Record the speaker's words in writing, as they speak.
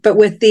But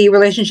with the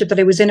relationship that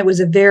I was in, it was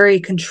a very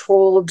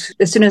controlled.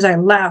 As soon as I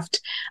left,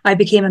 I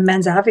became a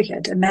men's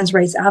advocate, a men's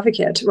rights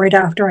advocate right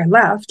after I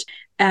left.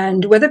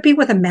 And whether it be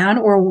with a man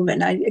or a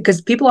woman,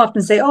 because people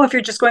often say, "Oh, if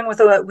you're just going with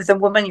a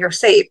woman, you're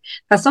safe."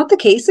 That's not the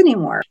case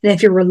anymore. And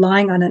if you're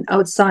relying on an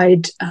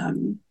outside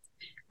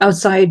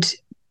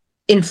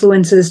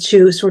influences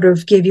to sort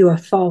of give you a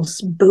false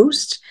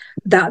boost,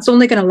 that's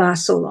only going to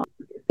last so long.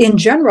 In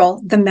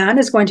general, the man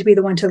is going to be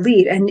the one to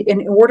lead. And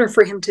in order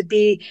for him to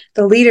be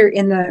the leader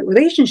in the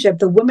relationship,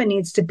 the woman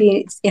needs to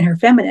be in her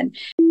feminine.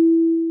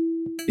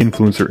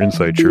 Influencer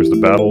Insight shares the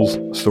battles,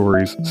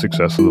 stories,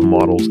 success of the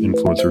models,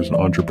 influencers, and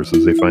entrepreneurs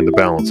as they find the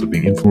balance of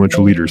being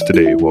influential leaders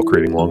today while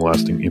creating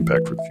long-lasting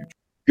impact for the future.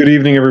 Good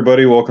evening,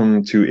 everybody.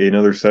 Welcome to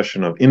another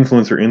session of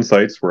Influencer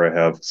Insights, where I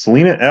have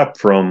Celina Epp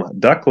from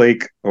Duck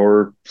Lake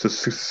or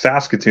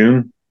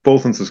Saskatoon,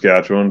 both in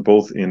Saskatchewan,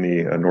 both in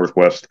the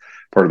northwest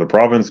part of the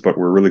province, but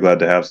we're really glad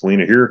to have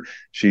Celina here.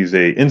 She's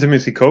a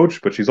intimacy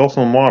coach, but she's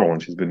also a model,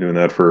 and she's been doing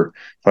that for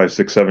 5,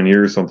 6, 7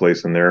 years,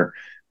 someplace in there.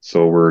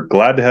 So we're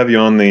glad to have you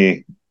on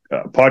the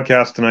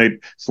podcast tonight.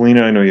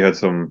 Celina, I know you had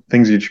some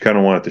things that you kind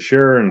of wanted to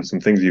share and some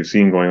things you've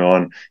seen going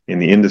on in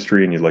the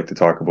industry, and you'd like to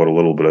talk about a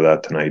little bit of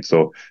that tonight.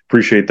 So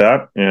appreciate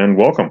that, and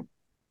welcome.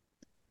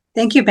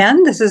 Thank you,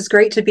 Ben. This is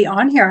great to be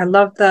on here. I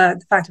love the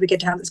fact that we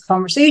get to have this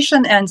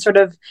conversation and sort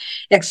of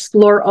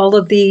explore all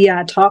of the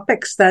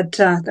topics that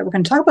we're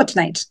going to talk about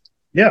tonight.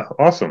 Yeah,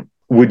 awesome.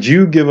 Would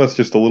you give us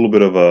just a little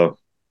bit of a,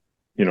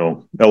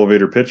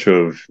 elevator pitch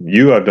of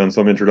you? I've done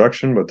some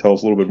introduction, but tell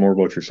us a little bit more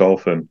about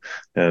yourself and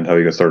how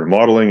you got started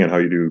modeling and how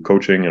you do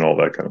coaching and all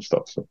that kind of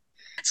stuff.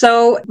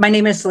 So my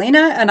name is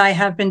Celina, and I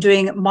have been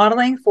doing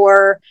modeling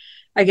for,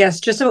 I guess,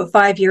 just about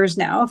 5 years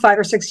now, 5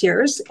 or 6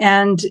 years.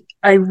 And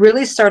I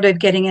really started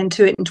getting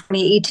into it in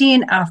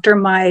 2018 after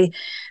my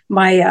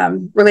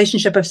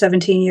relationship of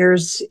 17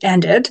 years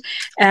ended.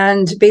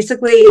 And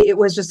basically it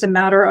was just a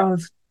matter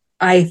of,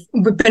 I've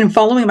been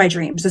following my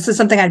dreams. This is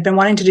something I'd been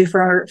wanting to do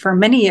for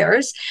many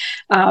years.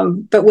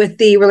 But with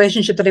the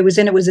relationship that I was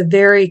in, it was a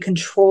very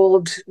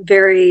controlled,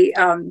 very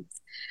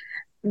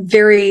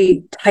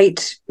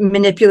tight,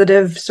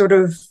 manipulative sort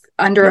of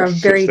under a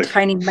very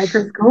tiny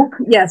microscope.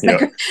 Yes,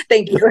 yeah.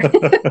 Thank you.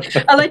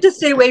 I like to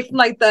stay away from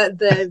like the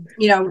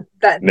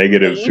that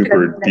negative,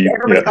 super deep.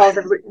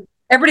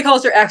 Everybody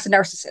calls their ex a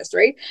narcissist,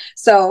 right?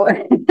 So,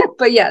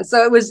 but yeah,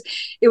 so it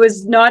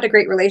was not a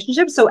great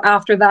relationship. So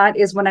after that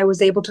is when I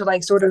was able to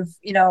like sort of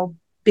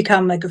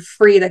become like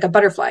a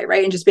butterfly,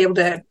 right? And just be able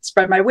to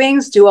spread my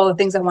wings, do all the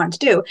things I wanted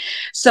to do.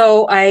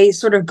 So I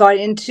sort of got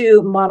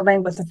into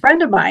modeling with a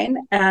friend of mine,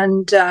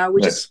 and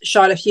we just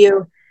shot a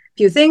few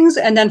things.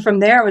 And then from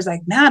there I was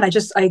like, man,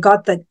 I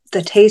got the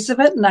taste of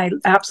it, and I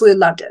absolutely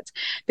loved it.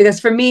 Because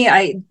for me,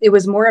 it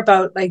was more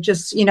about like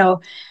just,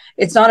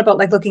 it's not about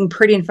like looking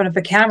pretty in front of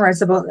a camera.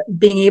 It's about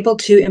being able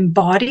to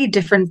embody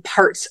different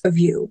parts of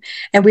you.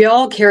 And we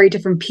all carry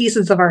different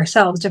pieces of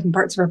ourselves, different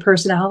parts of our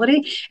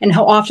personality. And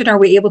how often are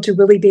we able to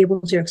really be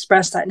able to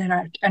express that in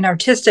an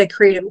artistic,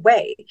 creative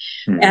way?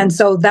 Mm-hmm. And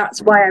so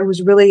that's why I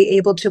was really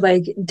able to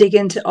like dig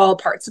into all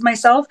parts of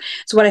myself.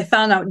 So what I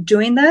found out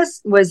doing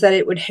this was that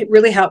it would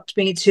really help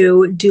me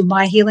to do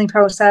my healing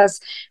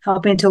process,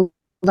 help me to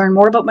learn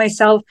more about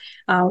myself,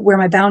 where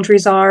my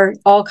boundaries are,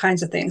 all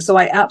kinds of things. So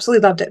I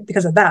absolutely loved it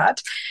because of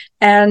that.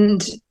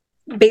 And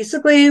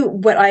basically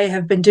what I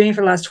have been doing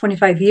for the last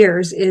 25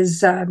 years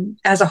is,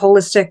 as a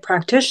holistic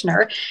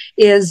practitioner,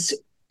 is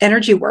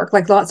energy work,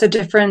 like lots of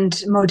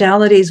different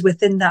modalities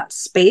within that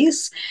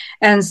space.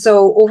 And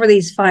so over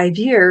these 5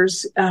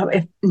 years,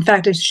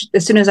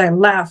 as soon as I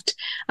left,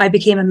 I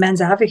became a men's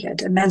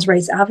advocate, a men's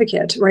rights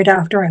advocate right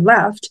after I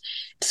left.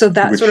 So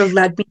that sort of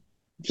led me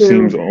to...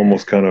 Seems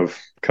almost kind of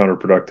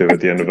counterproductive at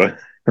the end of a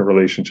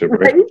relationship,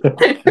 right?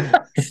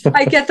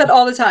 I get that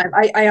all the time.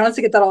 I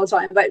honestly get that all the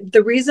time. But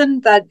the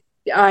reason that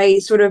I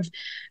sort of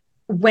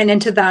went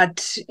into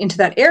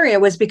that area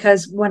was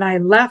because when I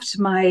left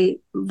my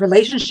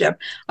relationship,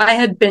 I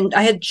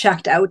had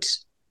checked out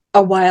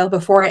a while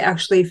before I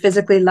actually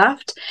physically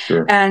left.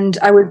 Sure. And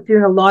I was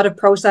doing a lot of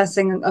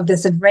processing of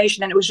this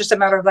information, and it was just a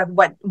matter of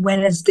like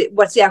what's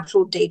the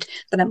actual date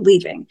that I'm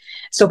leaving.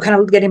 So kind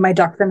of getting my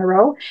ducks in a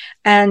row.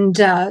 And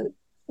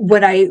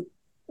what I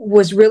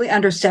was really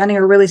understanding,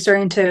 or really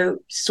starting to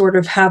sort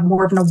of have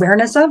more of an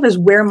awareness of, is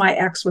where my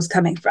ex was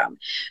coming from.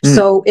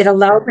 So it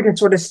allowed me to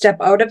sort of step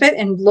out of it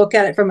and look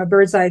at it from a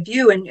bird's eye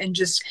view, and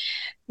just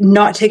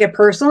not take it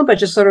personal, but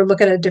just sort of look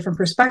at a different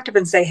perspective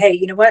and say, hey,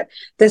 you know what?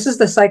 This is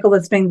the cycle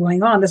that's been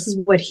going on. This is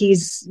what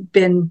he's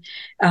been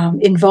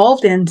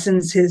involved in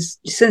since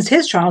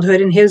his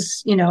childhood, and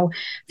his,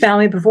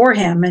 family before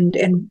him.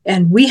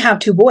 And we have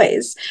 2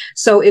 boys.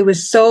 So it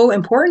was so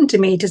important to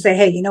me to say,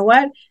 hey, you know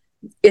what?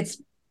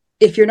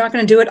 If you're not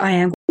going to do it, I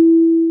am.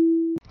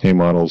 Hey,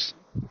 models.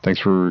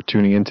 Thanks for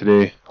tuning in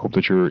today. Hope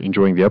that you're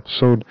enjoying the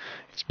episode.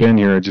 It's Ben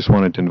here. I just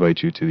wanted to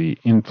invite you to the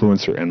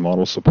Influencer and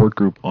Model Support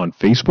Group on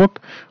Facebook,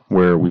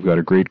 where we've got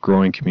a great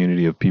growing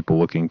community of people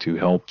looking to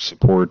help,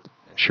 support,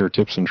 share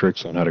tips and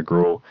tricks on how to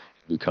grow,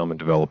 become, and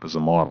develop as a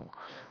model.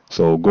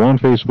 So go on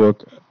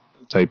Facebook,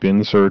 type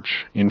in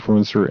search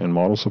influencer and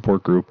model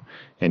support group,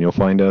 and you'll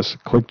find us.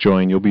 Click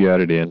join, you'll be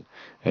added in,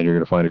 and you're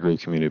going to find a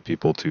great community of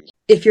people too.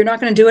 If you're not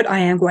going to do it, I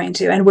am going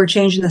to. And we're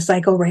changing the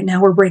cycle right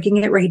now. We're breaking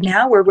it right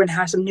now. We're going to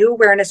have some new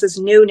awarenesses,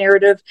 new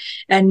narrative,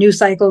 and new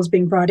cycles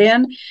being brought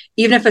in.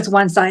 Even if it's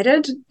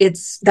one-sided,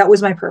 that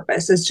was my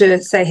purpose, is to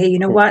say, hey, you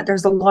know what?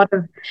 There's a lot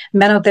of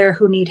men out there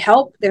who need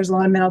help. There's a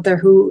lot of men out there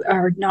who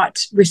are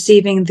not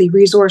receiving the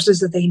resources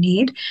that they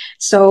need.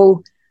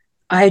 So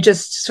I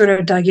just sort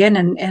of dug in,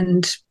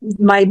 and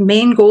my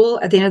main goal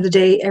at the end of the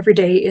day, every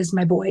day, is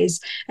my boys,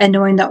 and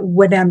knowing that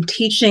when I'm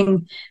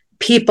teaching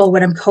people,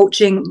 when I'm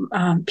coaching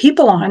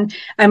people on,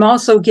 I'm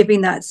also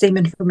giving that same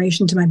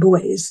information to my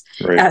boys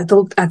at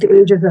the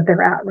ages that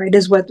they're at, right?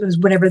 Is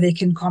whatever they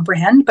can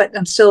comprehend, but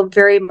I'm still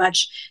very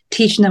much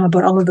teaching them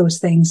about all of those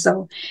things.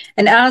 So,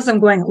 and as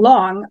I'm going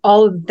along,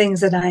 all of the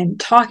things that I'm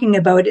talking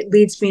about, it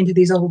leads me into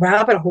these little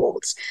rabbit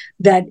holes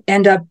that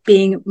end up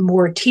being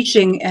more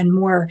teaching and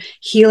more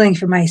healing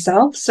for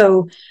myself.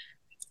 So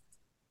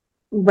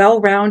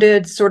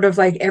well-rounded, sort of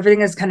like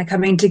everything is kind of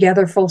coming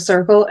together full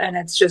circle, and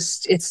it's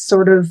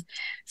sort of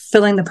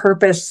filling the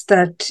purpose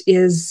that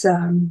is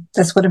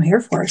that's what I'm here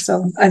for.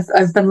 So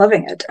I've been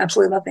loving it,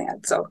 absolutely loving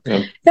it. So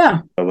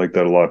yeah, I like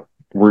that a lot.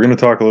 We're going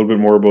to talk a little bit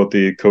more about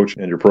the coach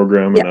and your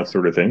program and that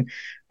sort of thing.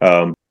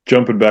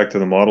 Jumping back to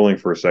the modeling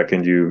for a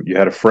second, you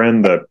had a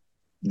friend that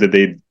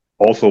they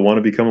also want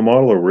to become a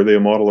model, or were they a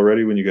model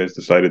already when you guys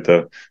decided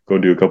to go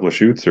do a couple of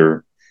shoots?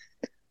 Or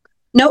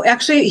no,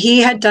 actually, he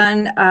had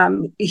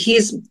done.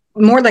 He's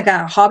more like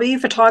a hobby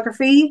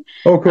photography.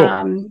 Oh,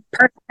 cool.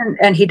 Person,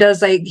 and he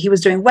does he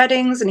was doing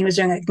weddings, and he was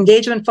doing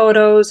engagement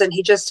photos, and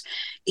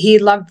he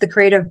loved the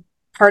creative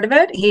part of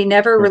it. He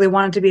never really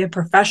wanted to be a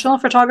professional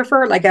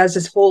photographer, as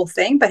his whole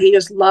thing, but he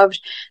just loved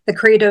the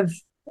creative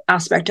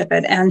aspect of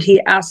it. And he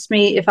asked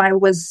me if I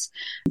was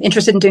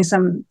interested in doing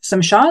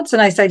some shots,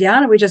 and I said yeah.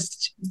 And we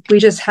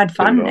just had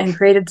fun and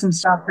created some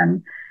stuff.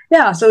 And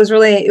yeah, so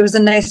it was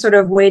a nice sort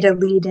of way to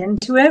lead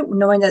into it,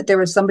 knowing that there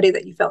was somebody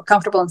that you felt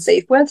comfortable and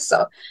safe with.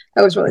 So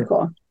that was really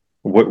cool.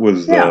 What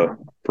was the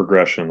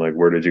progression?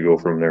 Where did you go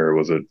from there?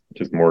 Was it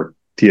just more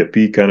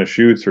TFP kind of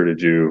shoots, or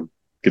did you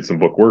get some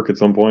book work at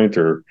some point?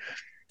 Or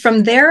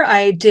from there,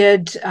 I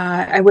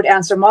would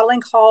answer modeling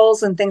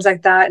calls and things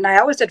like that. And I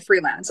always did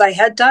freelance. I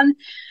had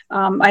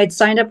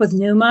signed up with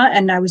Numa,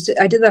 and I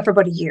did that for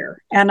about a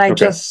year. And I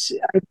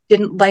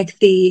didn't like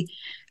the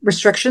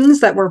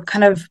restrictions that were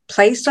kind of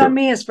placed on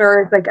me, as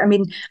far as I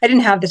didn't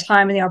have the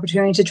time and the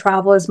opportunity to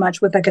travel as much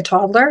with a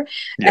toddler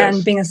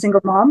and being a single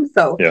mom.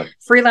 So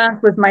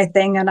freelance was my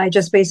thing. And I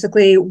just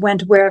basically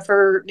went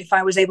wherever, if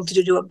I was able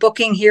to do a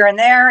booking here and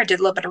there. I did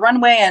a little bit of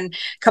runway and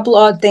a couple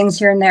odd things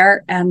here and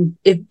there. And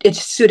it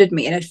suited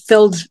me, and it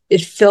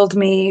filled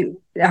me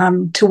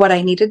to what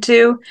I needed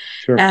to.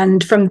 Sure.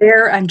 And from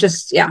there,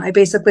 I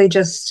basically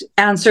just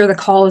answer the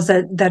calls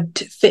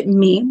that fit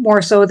me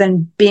more so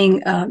than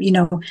being,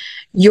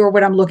 you're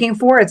what I'm looking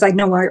for. It's like,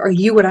 no, are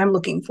you what I'm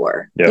looking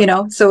for? So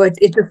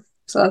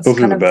so that's those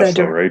kind are the of best,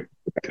 though, right?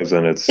 Because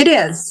then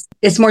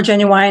it's more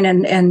genuine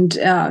and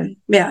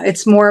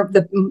it's more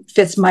that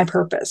fits my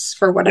purpose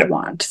for what I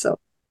want. So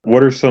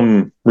what are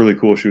some really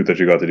cool shoots that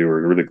you got to do,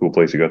 or a really cool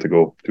place you got to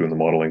go doing the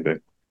modeling thing?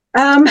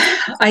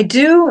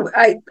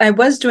 I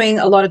was doing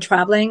a lot of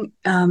traveling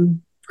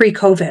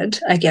pre-COVID,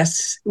 I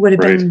guess would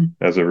have been,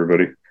 as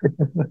everybody.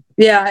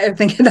 Yeah, I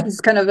think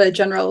that's kind of a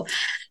general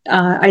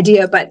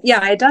idea. But yeah,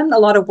 I had done a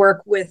lot of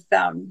work with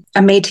a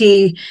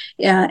Métis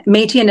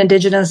and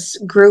Indigenous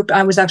group.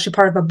 I was actually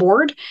part of a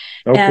board.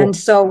 And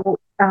cool.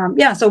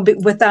 So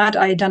with that,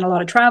 I had done a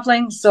lot of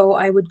traveling. So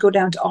I would go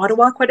down to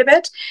Ottawa quite a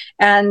bit.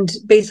 And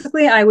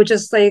basically, I would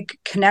just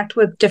connect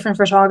with different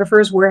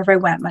photographers wherever I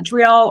went,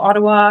 Montreal,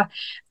 Ottawa,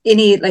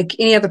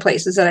 any other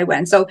places that I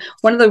went. So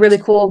one of the really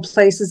cool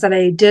places that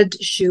I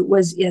did shoot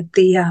was at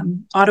the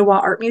Ottawa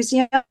Art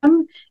Museum.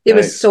 It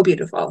was so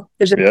beautiful.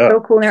 It was just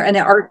so cool there. And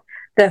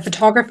the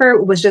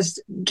photographer was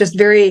just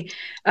very,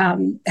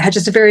 had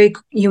just a very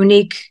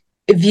unique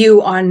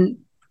view on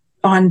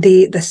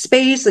the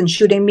space and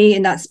shooting me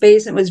in that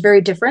space. It was very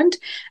different.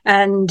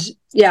 And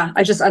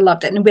I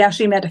loved it. And we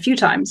actually met a few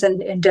times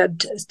and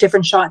did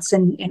different shots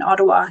in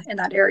Ottawa, in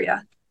that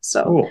area.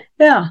 So, cool.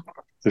 Yeah.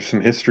 There's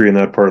some history in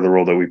that part of the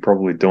world that we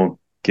probably don't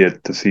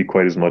get to see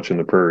quite as much in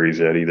the prairies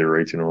yet either,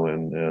 right?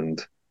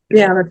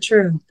 That's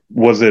true.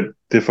 Was it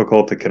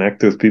difficult to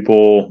connect with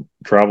people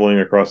traveling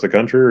across the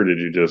country, or did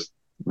you just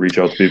reach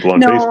out to people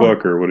on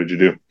Facebook, or what did you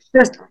do?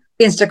 Just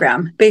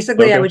Instagram.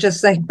 Basically, I would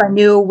just if I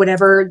knew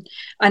whatever,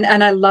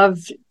 and I love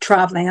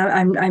traveling.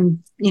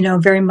 I'm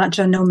very much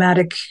a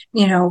nomadic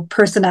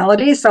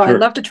personality, so I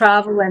love to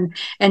travel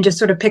and just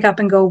sort of pick up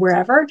and go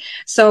wherever.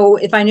 So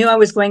if I knew I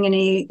was going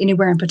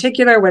anywhere in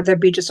particular, whether it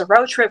be just a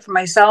road trip for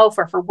myself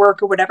or for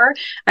work or whatever,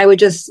 I would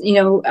just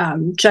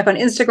check on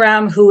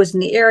Instagram who was in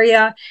the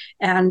area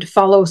and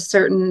follow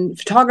certain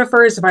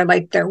photographers if I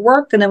liked their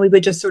work, and then we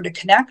would just sort of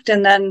connect.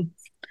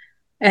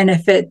 And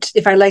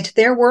if I liked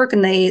their work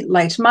and they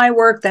liked my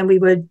work, then we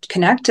would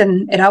connect,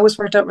 and it always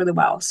worked out really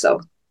well. So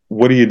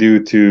what do you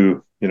do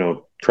to,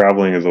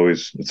 traveling is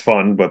always, it's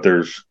fun, but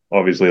there's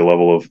obviously a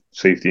level of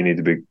safety you need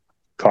to be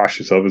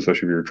cautious of,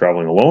 especially if you're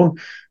traveling alone.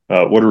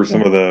 What are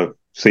some of the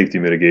safety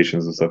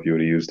mitigations and stuff you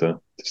would have used to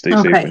stay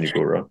safe when you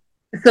go around?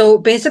 So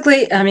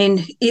basically, I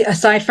mean,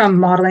 aside from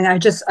modeling,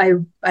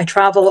 I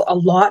travel a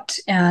lot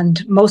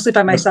and mostly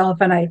by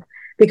myself, and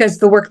because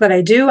the work that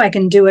I do, I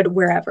can do it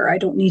wherever. I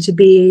don't need to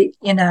be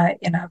in a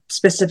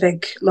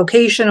specific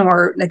location,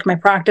 or like my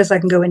practice, I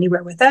can go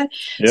anywhere with it.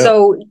 Yeah.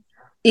 So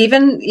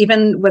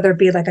even whether it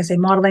be, like I say,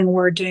 modeling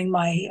or doing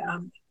my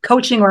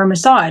coaching or a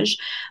massage,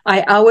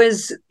 I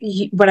always,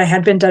 what I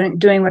had been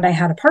doing when I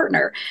had a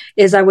partner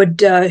is I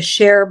would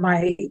share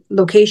my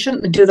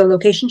location, do the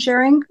location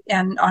sharing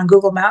and on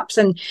Google Maps,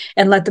 and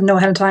let them know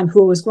ahead of time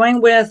who I was going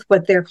with,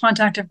 what their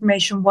contact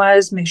information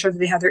was, make sure that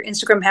they had their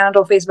Instagram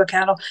handle, Facebook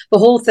handle, the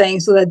whole thing,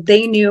 so that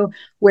they knew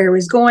where I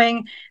was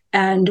going.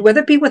 And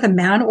whether it be with a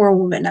man or a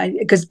woman,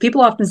 because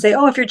people often say,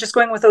 "Oh, if you're just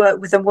going with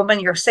a woman,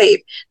 you're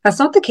safe." That's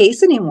not the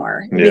case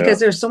anymore,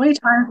 because there's so many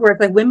times where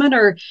like women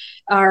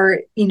are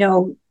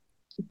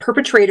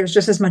perpetrators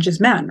just as much as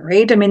men,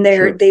 right? I mean,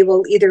 they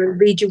will either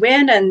lead you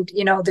in, and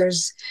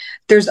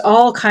there's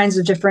all kinds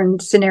of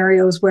different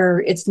scenarios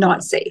where it's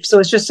not safe. So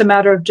it's just a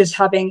matter of just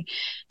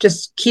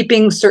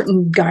keeping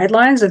certain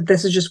guidelines that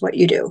this is just what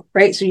you do,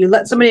 right? So you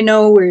let somebody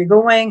know where you're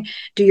going,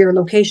 do your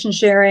location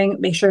sharing,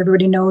 make sure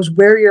everybody knows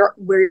where you're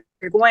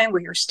going,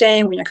 where you're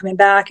staying, when you're coming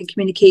back, and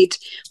communicate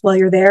while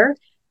you're there.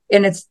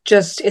 And it's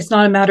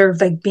not a matter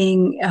of like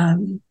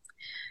being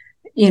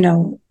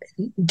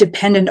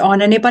dependent on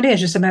anybody.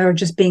 It's just a matter of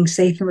just being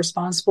safe and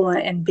responsible,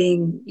 and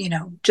being,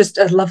 just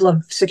a level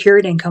of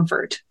security and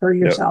comfort for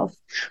yourself.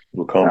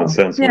 Well, common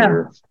sense when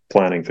you're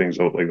planning things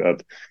out like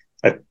that.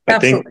 I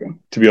think,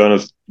 to be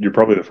honest, you're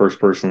probably the first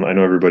person. I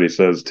know everybody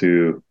says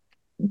to,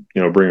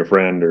 bring a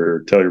friend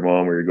or tell your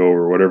mom where you go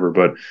or whatever,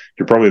 but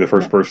you're probably the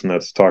first person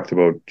that's talked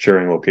about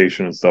sharing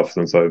location and stuff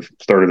since I've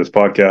started this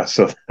podcast.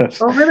 So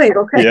oh, really?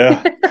 Okay.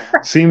 Yeah.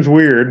 Seems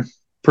weird,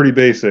 pretty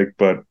basic,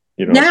 but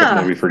something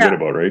that we forget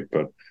about, right?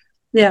 But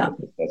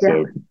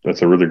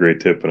that's a really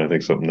great tip, and I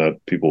think something that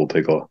people will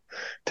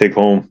take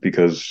home,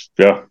 because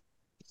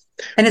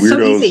and it's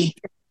so easy.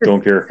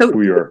 Don't care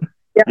who you are.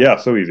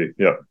 So easy.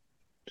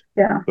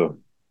 So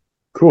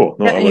cool.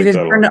 No, I you like can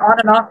that turn it on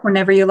and off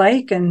whenever you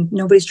like, and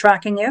nobody's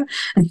tracking you.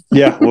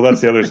 Well, that's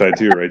the other side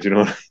too, right? You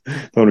don't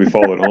want to be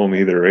followed home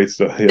either, right?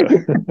 So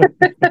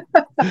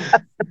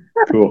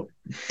cool.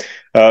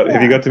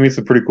 Have you got to meet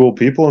some pretty cool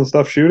people and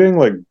stuff shooting,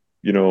 like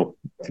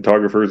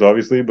photographers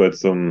obviously, but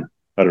some,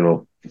 I don't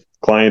know,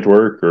 client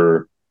work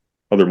or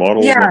other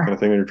models and that kind of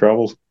thing in your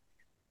travels?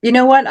 You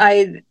know what?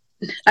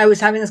 I was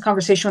having this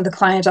conversation with a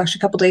client actually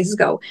a couple of days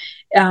ago.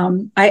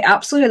 I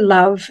absolutely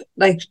love,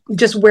 like,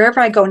 just wherever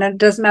I go, and it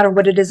doesn't matter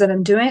what it is that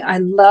I'm doing, I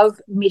love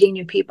meeting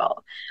new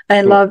people. And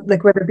I love,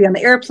 like, whether it be on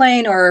the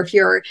airplane or if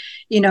you're,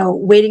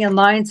 waiting in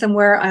line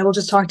somewhere, I will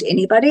just talk to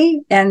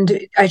anybody.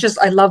 And I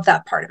love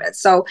that part of it.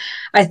 So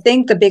I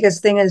think the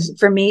biggest thing is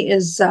for me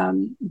is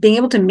being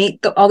able to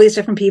meet all these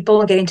different people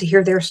and getting to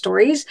hear their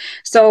stories.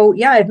 So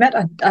I've met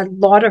a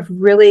lot of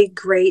really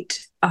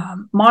great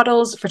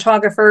models,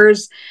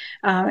 photographers,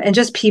 and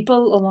just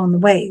people along the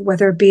way,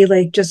 whether it be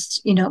like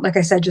just, like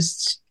I said,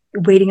 just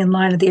waiting in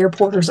line at the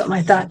airport or something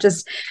like that.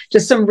 Just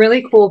some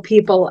really cool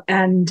people,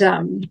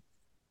 and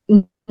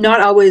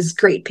not always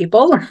great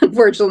people,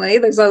 unfortunately.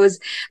 There's always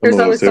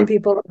some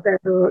people out there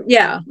who,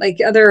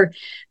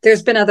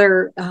 there's been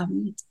other,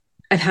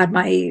 I've had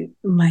my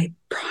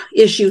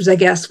issues, I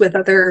guess, with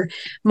other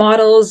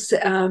models,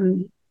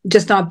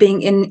 just not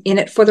being in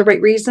it for the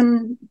right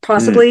reason,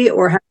 possibly,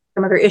 or having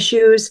some other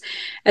issues.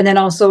 And then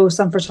also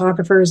some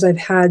photographers I've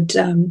had,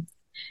 and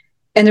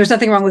there's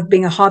nothing wrong with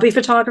being a hobby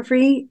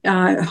photographer,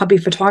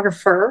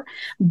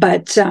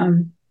 but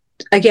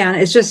again,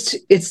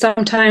 it's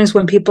sometimes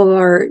when people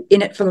are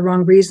in it for the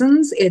wrong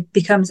reasons, it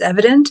becomes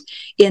evident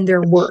in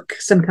their work,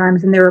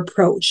 sometimes in their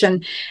approach.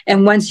 And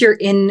once you're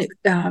in,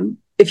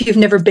 if you've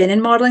never been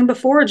in modeling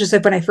before, just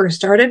like when I first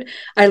started,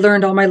 I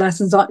learned all my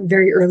lessons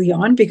very early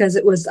on, because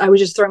I was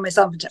just throwing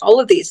myself into all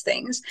of these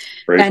things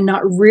and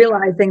not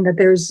realizing that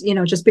there's,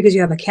 just because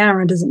you have a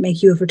camera doesn't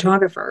make you a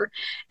photographer.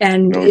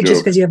 And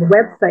just because you have a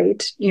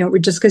website,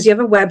 just because you have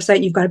a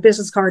website, you've got a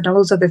business card and all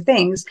those other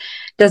things,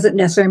 doesn't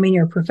necessarily mean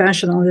you're a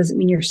professional. It doesn't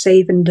mean you're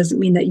safe, and doesn't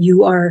mean that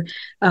you are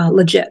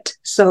legit.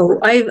 So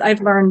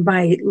I've learned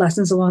my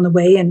lessons along the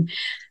way. And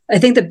I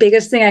think the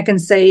biggest thing I can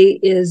say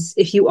is,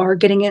 if you are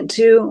getting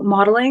into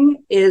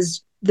modeling,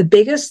 is the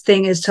biggest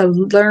thing is to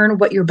learn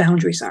what your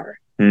boundaries are.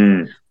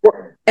 And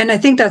I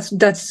think that's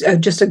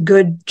just a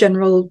good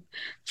general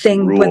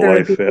thing, whether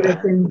it be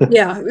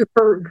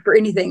for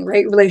anything,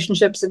 right?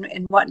 Relationships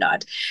and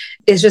whatnot,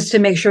 is just to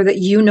make sure that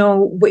you know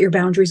what your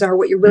boundaries are,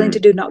 what you're willing to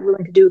do, not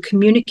willing to do,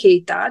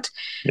 communicate that.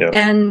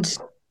 And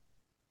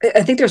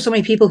I think there's so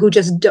many people who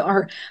just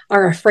are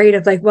afraid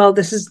of, like, well,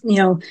 this is,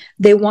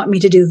 they want me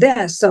to do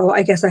this, so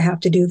I guess I have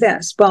to do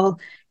this. Well,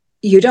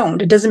 you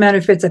don't. It doesn't matter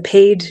if it's a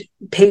paid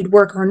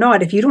work or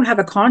not. If you don't have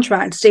a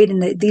contract stating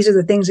that these are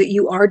the things that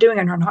you are doing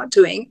and are not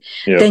doing,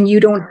 then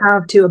you don't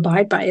have to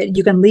abide by it.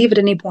 You can leave at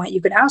any point.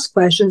 You can ask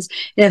questions.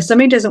 And if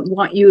somebody doesn't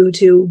want you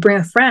to bring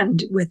a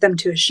friend with them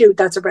to a shoot,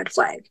 that's a red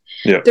flag.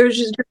 There's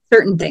just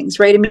certain things,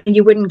 right? I mean,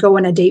 you wouldn't go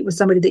on a date with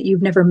somebody that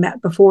you've never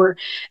met before,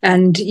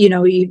 and you're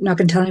not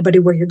going to tell anybody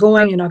where you're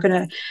going. You're not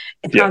going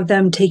to have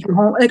them take you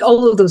home, like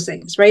all of those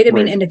things, right? I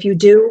mean, and if you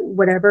do,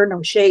 whatever,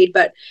 no shade,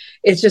 but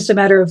it's just a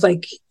matter of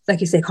like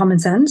you say, common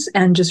sense,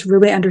 and just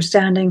really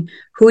understanding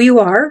who you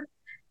are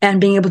and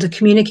being able to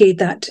communicate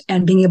that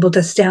and being able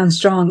to stand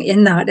strong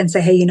in that and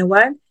say, hey, you know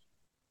what?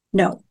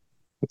 No.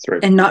 That's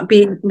right. And not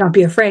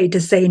be afraid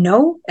to say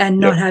no and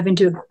not having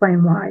to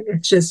explain why.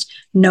 It's just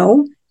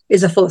no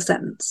is a full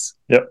sentence.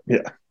 Yep.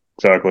 Yeah,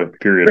 exactly.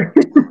 Period.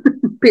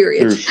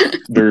 Period.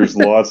 There's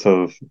lots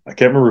of, I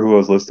can't remember who I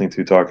was listening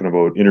to talking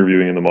about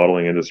interviewing in the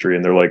modeling industry.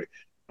 And they're like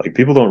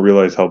people don't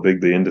realize how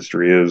big the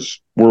industry is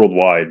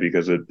worldwide,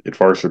 because it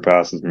far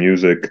surpasses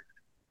music,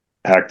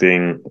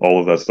 acting,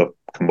 all of that stuff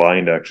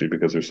combined, actually,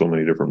 because there's so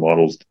many different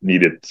models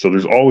needed. So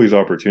there's always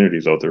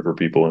opportunities out there for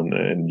people,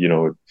 and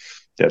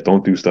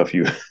don't do stuff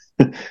you're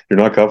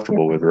not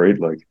comfortable with, right?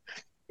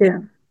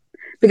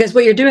 Because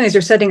what you're doing is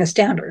you're setting a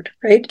standard,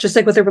 right? Just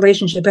like with a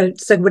relationship,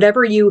 it's like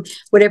whatever you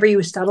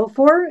settle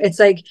for, it's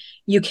like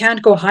you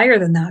can't go higher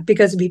than that,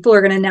 because people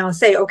are going to now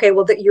say, okay,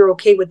 well, that you're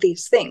okay with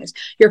these things,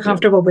 you're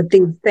comfortable with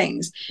these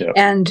things,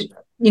 and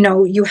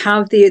you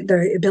have the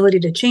ability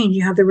to change.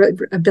 You have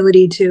the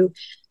ability to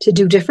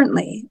do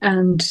differently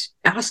and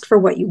ask for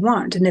what you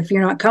want. And if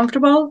you're not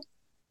comfortable,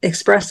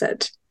 express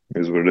it.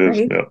 Is what it is.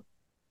 Right?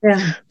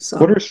 Yeah. So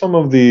what are some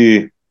of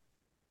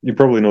you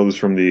probably know this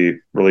from the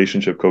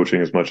relationship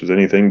coaching as much as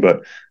anything,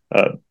 but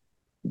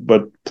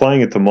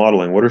applying it to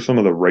modeling, what are some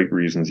of the right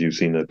reasons you've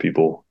seen that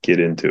people get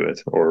into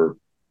it, or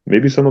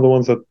maybe some of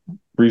the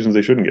reasons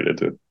they shouldn't get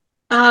into it?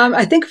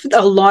 I think for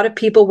a lot of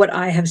people, what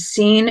I have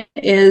seen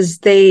is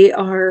they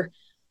are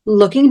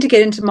looking to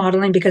get into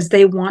modeling because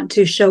they want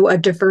to show a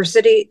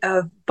diversity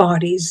of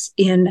bodies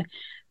in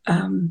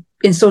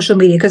social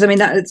media. Because I mean,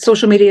 that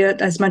social media,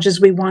 as much as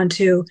we want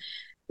to,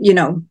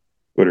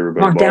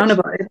 talk down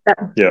about it.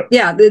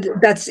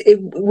 That's it.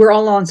 We're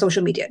all on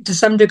social media to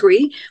some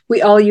degree.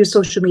 We all use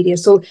social media,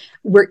 so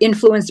we're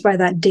influenced by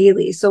that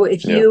daily. So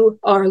if you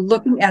are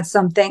looking at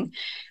something,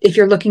 if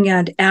you're looking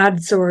at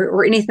ads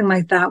or anything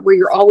like that, where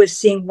you're always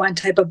seeing one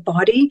type of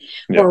body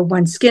or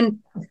one skin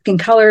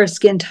color,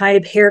 skin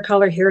type, hair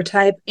color, hair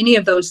type, any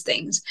of those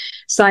things,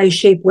 size,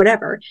 shape,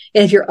 whatever.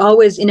 And if you're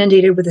always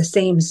inundated with the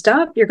same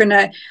stuff,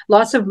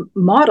 lots of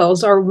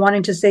models are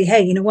wanting to say,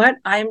 hey, you know what?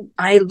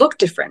 I look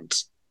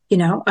different.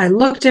 I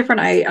look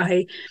different.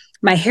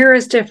 My hair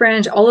is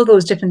different, all of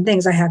those different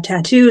things. I have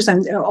tattoos,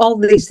 all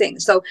of these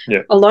things. So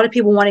a lot of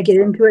people want to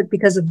get into it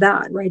because of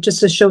that, right?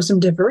 Just to show some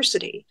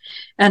diversity.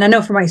 And I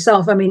know for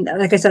myself, I mean,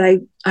 like I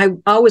said, I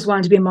always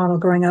wanted to be a model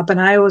growing up. And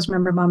I always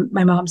remember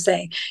my mom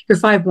saying, you're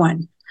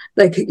 5'1".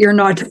 Like you're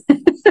not,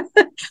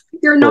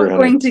 you're not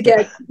going to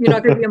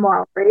be a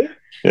model, right?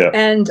 Yeah.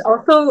 And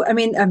also, I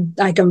mean,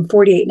 I'm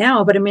 48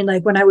 now, but I mean,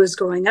 like when I was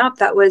growing up,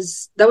 that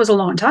was a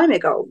long time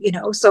ago,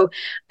 so,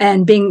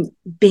 and being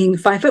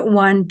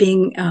 5'1",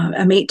 being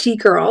a Métis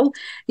girl,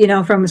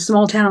 from a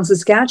small town in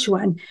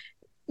Saskatchewan,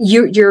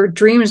 your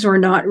dreams were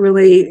not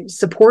really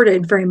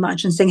supported very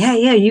much, and saying,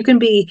 hey, yeah, you can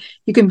be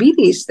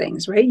these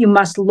things, right? You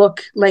must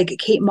look like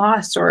Kate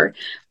Moss or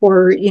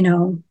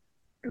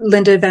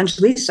Linda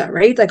Evangelista,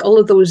 right? Like all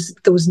of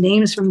those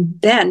names from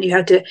then, you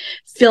had to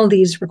fill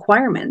these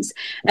requirements.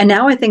 And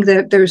now I think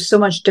that there's so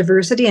much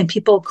diversity and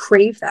people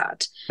crave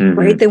that,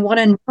 right? They want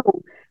to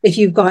know if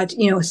you've got,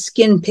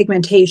 skin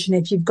pigmentation,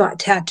 if you've got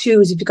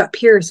tattoos, if you've got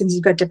piercings,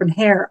 you've got different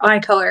hair, eye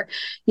color,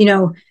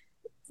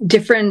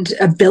 different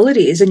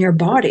abilities in your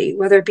body,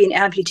 whether it be an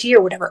amputee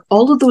or whatever,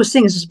 all of those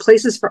things, there's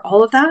places for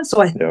all of that.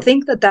 So I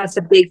think that that's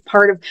a big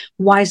part of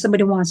why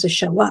somebody wants to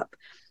show up.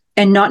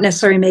 And not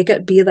necessarily make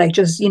it be like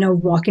just,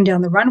 walking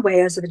down the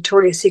runway as a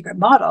Victoria's Secret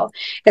model.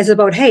 It's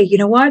about, hey, you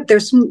know what?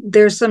 There's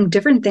some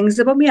different things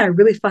about me I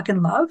really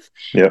fucking love.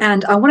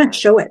 And I want to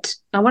show it.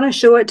 I want to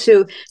show it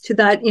to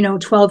that,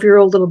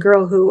 12-year-old little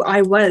girl who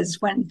I was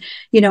when,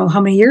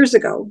 how many years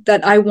ago,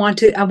 that I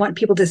want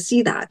people to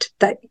see that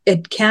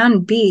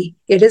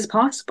it is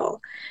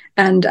possible.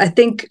 And I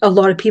think a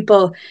lot of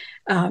people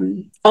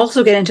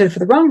also get into it for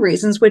the wrong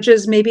reasons, which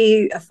is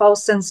maybe a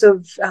false sense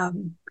of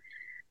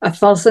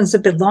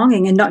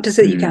belonging. And not to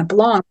say that you can't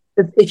belong,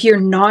 but if you're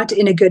not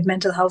in a good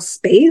mental health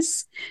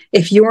space,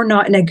 if you're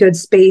not in a good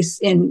space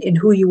in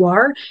who you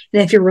are,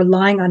 and if you're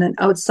relying on an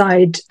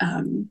outside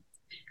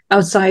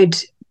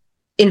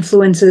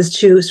influences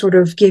to sort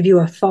of give you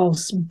a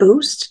false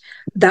boost,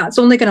 that's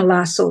only going to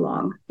last so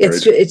long.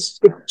 It's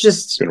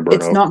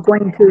not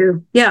going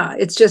to,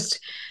 it's just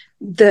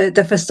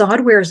the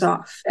facade wears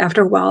off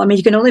after a while. I mean,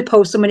 you can only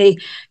post so many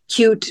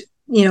cute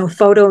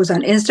photos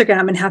on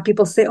Instagram and have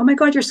people say, oh my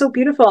God, you're so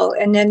beautiful.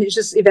 And then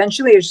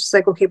eventually it's just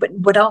like, okay, but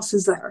what else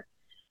is there?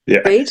 Yeah.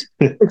 Right?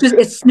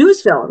 It's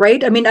snoozeville,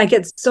 right? I mean,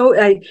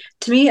 to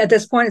me at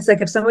this point, it's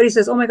like if somebody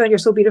says, "Oh my God, you're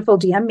so beautiful,"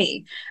 DM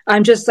me.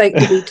 I'm just like,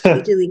 delete,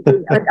 delete,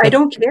 delete. I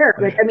don't care.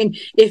 Like, I mean,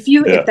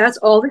 if that's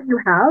all that you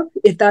have,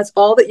 if that's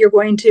all that you're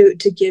going to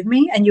give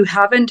me, and you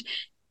haven't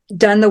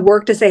done the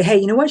work to say, "Hey,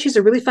 you know what? She's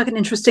a really fucking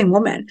interesting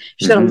woman.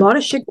 She's got a lot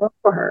of shit going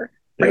for her."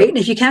 Right. And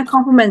if you can't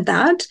compliment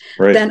that,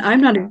 then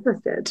I'm not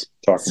interested.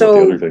 Talk about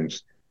the other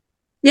things.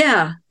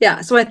 Yeah.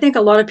 Yeah. So I think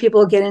a lot of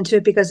people get into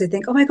it because they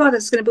think, oh my God,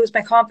 this is going to boost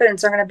my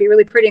confidence. I'm going to be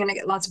really pretty. I'm going to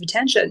get lots of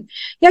attention.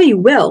 Yeah, you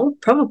will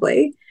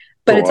probably.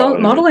 But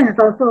modeling is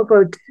also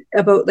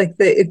about like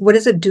what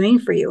is it doing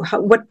for you?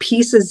 What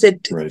piece is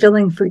it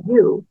filling for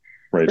you?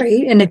 Right.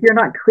 And if you're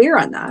not clear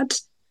on that,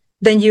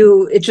 then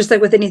it's just like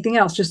with anything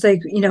else, just like,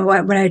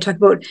 when I talk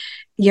about,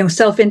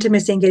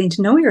 self-intimacy and getting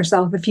to know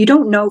yourself, if you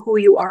don't know who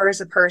you are as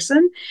a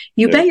person,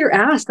 you bet your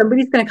ass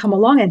somebody's going to come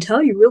along and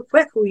tell you real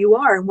quick who you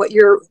are and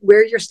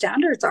where your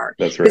standards are.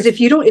 That's right. Because if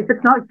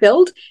it's not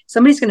filled,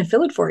 somebody's going to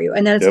fill it for you.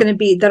 And then it's going to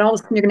be, then all of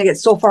a sudden you're going to get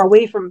so far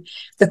away from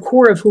the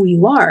core of who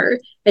you are.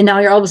 And now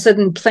you're all of a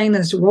sudden playing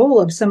this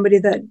role of somebody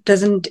that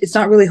it's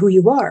not really who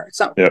you are.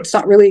 It's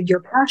not really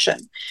your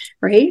passion.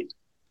 Right.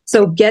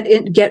 So get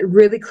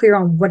really clear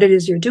on what it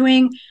is you're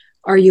doing.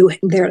 Are you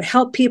there to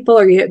help people?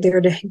 Are you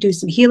there to do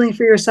some healing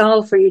for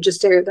yourself? Are you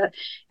just there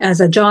as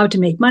a job to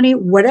make money?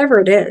 Whatever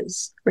it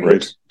is,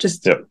 right?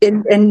 Just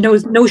and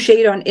no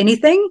shade on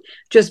anything.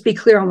 Just be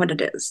clear on what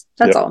it is.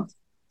 That's all.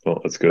 Well,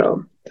 that's good.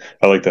 So,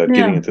 I like that,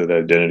 getting into that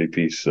identity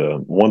piece.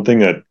 One thing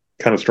that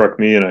kind of struck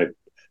me, and I've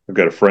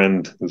got a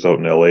friend who's out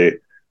in LA.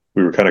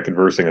 We were kind of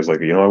conversing. I was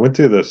like, I went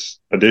to this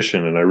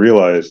audition and I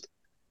realized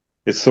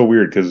it's so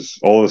weird because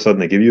all of a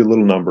sudden they give you a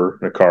little number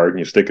and a card and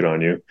you stick it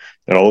on you.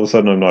 And all of a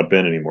sudden I'm not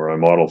Ben anymore.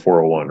 I'm model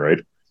 401, right?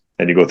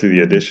 And you go through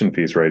the audition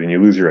piece, right? And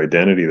you lose your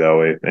identity that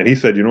way. And he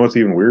said, what's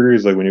even weirder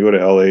is like when you go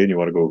to LA and you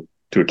want to go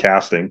to a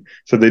casting.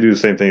 So they do the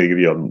same thing. They give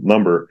you a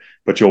number,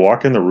 but you'll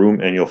walk in the room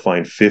and you'll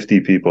find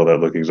 50 people that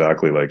look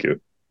exactly like you.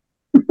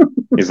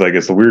 He's like,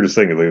 it's the weirdest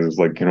thing. It's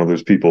like,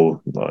 there's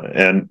people.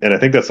 And I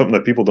think that's something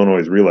that people don't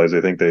always realize.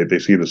 They think they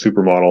see the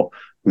supermodel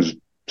who's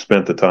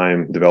spent the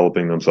time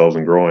developing themselves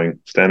and growing,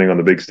 standing on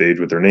the big stage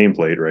with their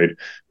nameplate, right?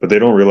 But they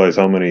don't realize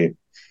how many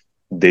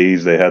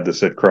days they had to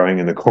sit crying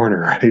in the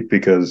corner, right?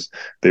 Because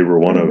they were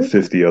one of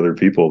 50 other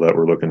people that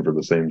were looking for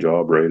the same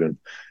job, right?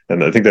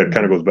 And I think that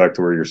kind of goes back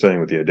to where you're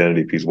saying with the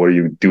identity piece. What are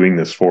you doing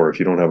this for? If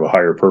you don't have a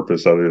higher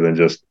purpose other than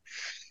just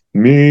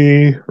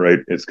me, right?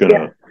 You're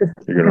gonna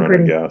run out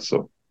of gas.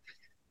 So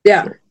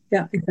yeah,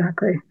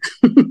 exactly.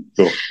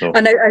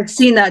 And I've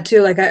seen that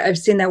too. Like I've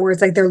seen that where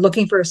it's like they're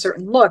looking for a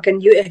certain look,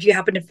 and if you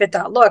happen to fit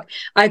that look,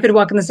 I could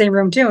walk in the same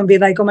room too and be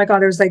like, oh my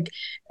God, there's like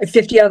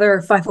 50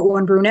 other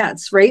 5'1"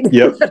 brunettes, right?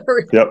 Yep.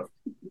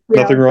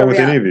 Nothing wrong with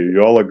any of you.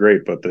 You all look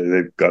great, but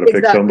they've got to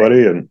pick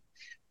somebody, and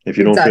if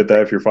you don't fit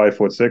that, if you're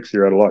 5'6",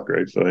 you're out of luck,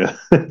 right? So yeah.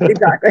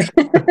 Exactly.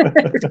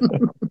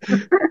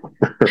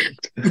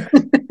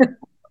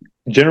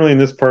 Generally in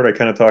this part, I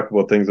kind of talk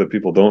about things that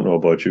people don't know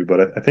about you,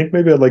 but I think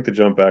maybe I'd like to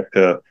jump back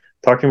to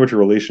talking about your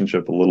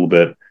relationship a little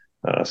bit.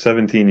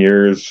 17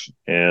 years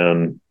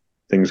and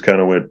things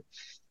kind of went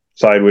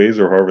sideways,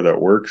 or however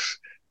that works.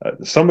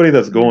 Somebody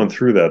that's going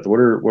through that,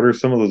 what are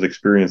some of those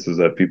experiences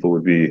that people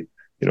would be,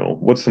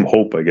 what's some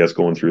hope, I guess,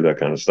 going through that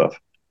kind of stuff?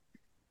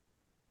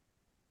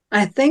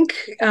 I think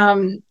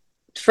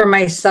for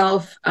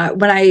myself,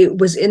 when I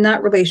was in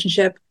that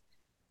relationship,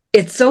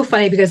 it's so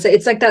funny because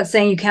it's like that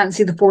saying, you can't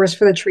see the forest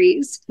for the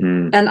trees.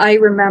 And I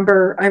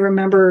remember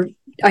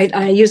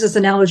I use this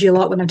analogy a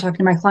lot when I'm talking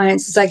to my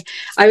clients. It's like,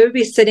 I would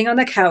be sitting on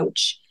the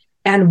couch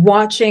and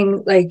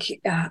watching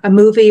like a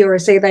movie, or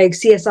say like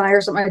CSI or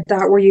something like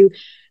that, where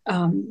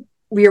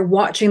you're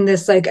watching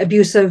this like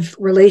abusive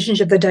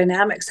relationship, the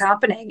dynamics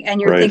happening, and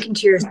you're thinking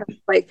to yourself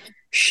like,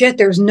 shit,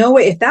 there's no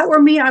way. If that were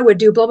me, I would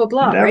do blah, blah,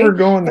 blah. Never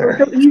going there.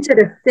 It's so easy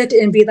to sit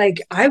and be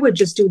like, I would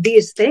just do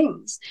these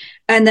things.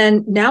 And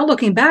then now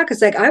looking back,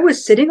 it's like, I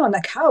was sitting on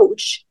the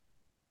couch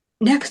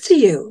next to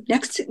you,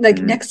 next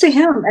to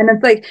him. And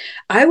it's like,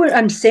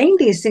 I'm saying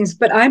these things,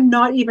 but I'm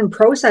not even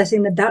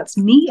processing that that's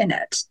me in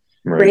it.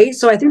 Right.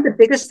 So I think the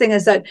biggest thing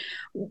is that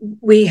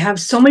we have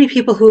so many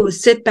people who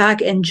sit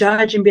back and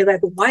judge and be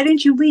like, why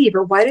didn't you leave?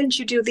 Or why didn't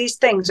you do these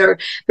things? Or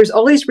there's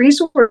all these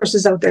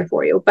resources out there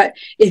for you. But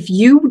if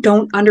you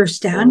don't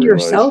understand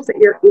yourself, that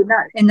you're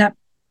in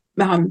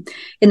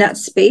that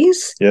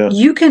space,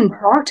 you can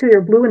talk till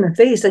you're blue in the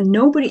face and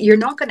you're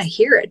not going to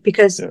hear it,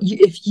 because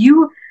if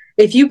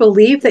you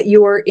believe that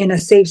you are in a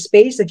safe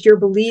space, if you're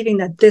believing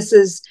that this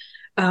is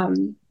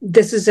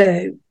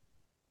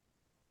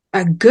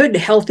a good,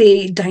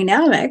 healthy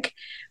dynamic,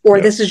 or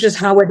this is just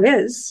how it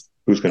is.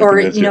 Or,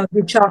 you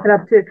chalk it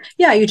up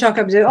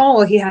to,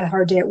 oh, he had a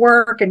hard day at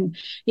work, and,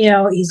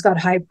 he's got a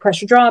high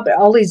pressure job,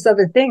 all these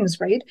other things.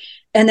 Right.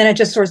 And then it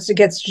just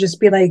gets to just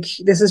be like,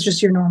 this is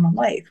just your normal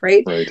life.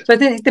 Right. So I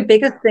think the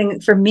biggest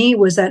thing for me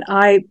was that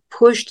I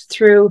pushed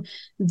through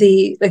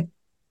the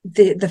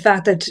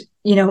fact that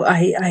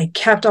I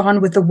kept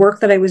on with the work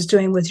that I was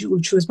doing,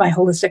 which was my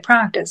holistic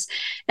practice.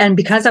 And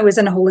because I was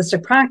in a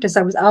holistic practice,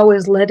 I was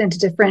always led into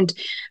different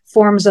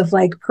forms of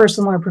like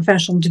personal or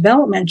professional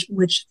development,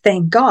 which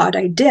thank God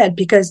I did,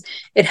 because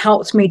it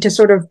helped me to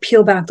sort of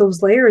peel back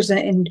those layers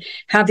and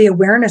have the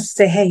awareness to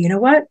say, hey, you know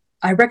what?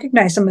 I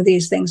recognize some of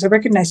these things. I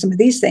recognize some of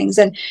these things.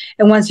 And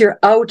once you're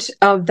out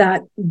of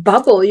that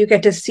bubble, you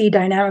get to see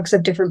dynamics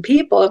of different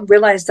people and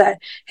realize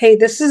that, hey,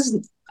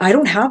 I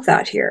don't have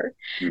that here.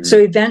 Mm-hmm. So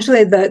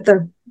eventually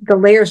the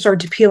layers start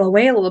to peel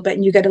away a little bit,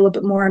 and you get a little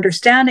bit more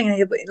understanding and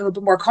a little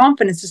bit more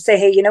confidence to say,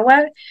 hey, you know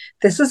what?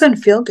 This doesn't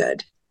feel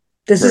good.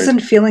 This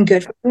isn't feeling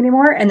good for me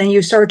anymore. And then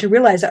you start to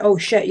realize that, oh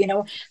shit,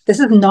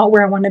 this is not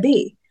where I want to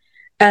be.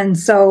 And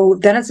so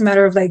then it's a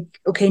matter of like,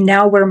 okay,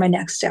 now what are my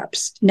next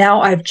steps?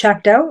 Now I've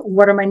checked out.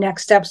 What are my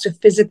next steps to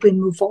physically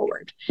move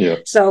forward? Yeah.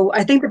 So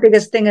I think the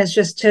biggest thing is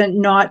just to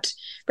not,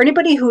 for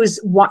anybody who's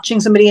watching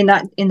somebody in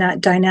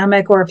that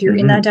dynamic, or if you're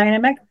in that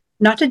dynamic,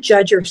 not to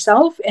judge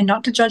yourself and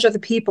not to judge other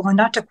people and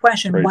not to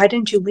question, why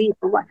didn't you leave?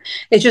 Or what?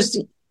 It's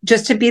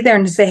just to be there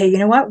and to say, hey, you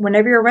know what?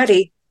 Whenever you're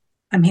ready,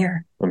 I'm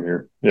here. I'm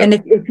here. Yeah. And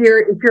if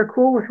you're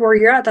cool with where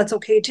you're at, that's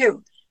okay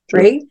too. Sure.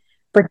 Right.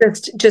 But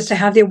just to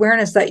have the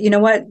awareness that, you know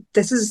what,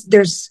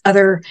 there's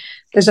other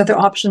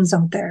options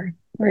out there,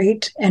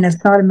 right? And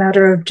it's not a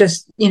matter of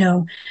just,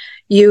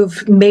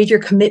 you've made your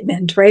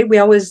commitment, right? We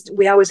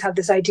always have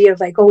this idea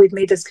of like, oh, we've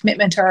made this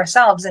commitment to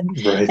ourselves and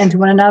to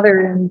one another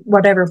and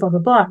whatever, blah, blah,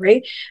 blah,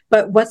 right?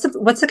 But what's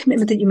the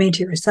commitment that you made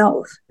to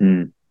yourself?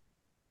 Mm.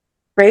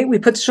 Right? We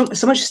put so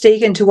much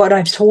stake into what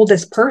I've told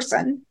this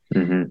person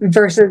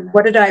versus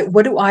what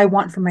do I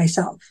want for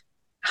myself?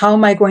 How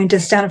am I going to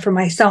stand up for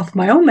myself,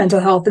 my own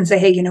mental health, and say,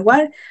 hey, you know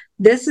what?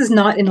 This is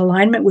not in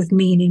alignment with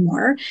me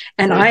anymore.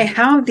 And I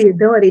have the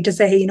ability to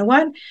say, hey, you know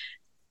what?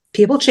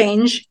 People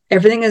change.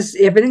 Everything is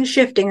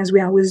shifting, as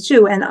we always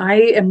do. And I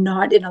am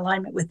not in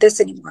alignment with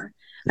this anymore.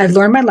 I've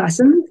learned my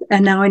lessons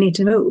and now I need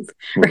to move.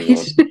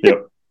 Right?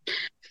 Yep.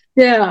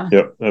 Yeah.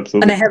 Yep.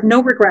 Absolutely. And I have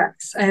no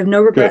regrets.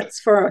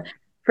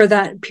 for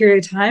that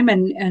period of time.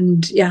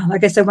 And yeah,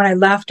 like I said, when I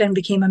left and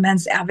became a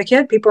men's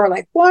advocate, people are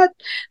like, what?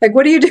 Like,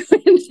 what are you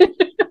doing?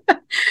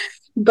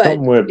 But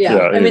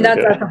I mean,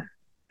 that's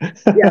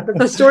that's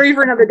a story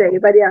for another day.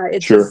 But yeah,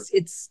 it's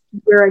it's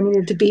where I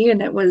needed to be,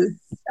 and it was.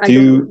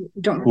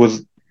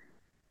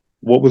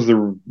 What was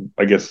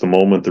the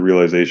moment, the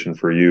realization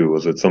for you?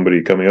 Was it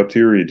somebody coming up to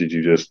you, or did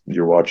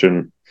you're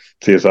watching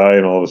CSI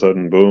and all of a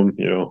sudden, boom,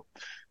 you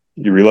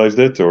realized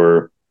it,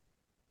 or?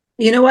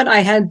 You know what? I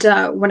had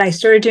when I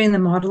started doing the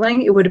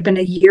modeling, it would have been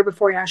a year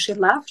before I actually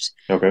left.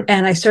 Okay.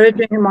 And I started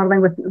doing the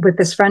modeling with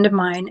this friend of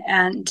mine,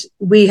 and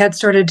we had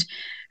started.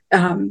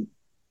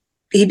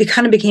 He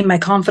kind of became my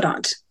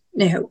confidant,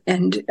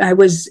 and I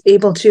was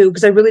able to,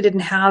 because I really didn't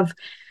have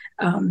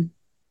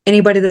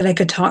anybody that I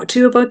could talk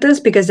to about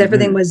this, because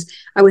everything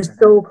I was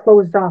so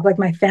closed off, like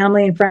my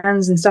family and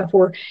friends and stuff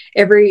were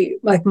who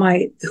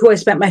I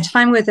spent my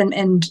time with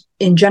and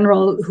in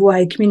general, who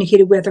I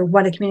communicated with or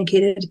what I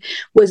communicated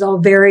was all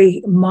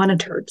very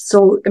monitored.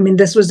 So, I mean,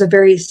 this was a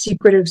very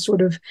secretive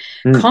sort of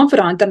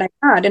confidant that I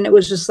had. And it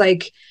was just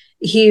like,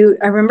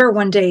 I remember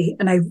one day,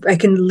 and I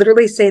can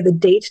literally say the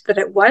date that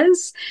it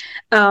was.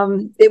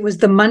 It was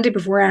the Monday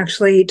before I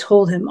actually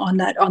told him on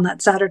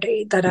that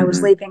Saturday that I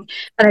was leaving.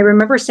 And I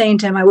remember saying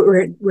to him,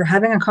 we're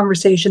having a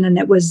conversation, and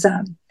it was,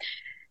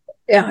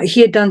 he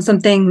had done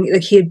something,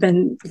 like he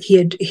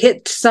had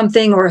hit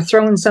something or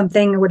thrown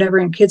something or whatever,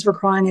 and kids were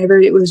crying.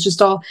 It was just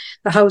the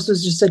house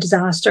was just a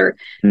disaster.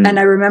 And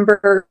I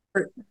remember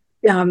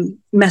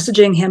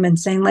messaging him and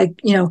saying, like,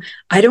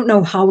 I don't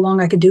know how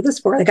long I can do this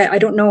for. Like, I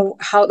don't know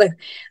how, like,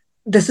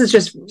 this is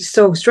just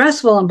so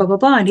stressful and blah, blah,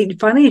 blah. And he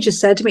finally just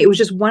said to me, it was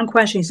just one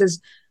question. He says,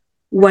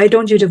 why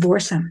don't you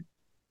divorce him?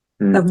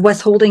 Like,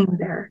 what's holding you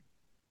there?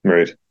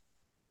 Right.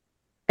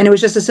 And it was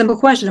just a simple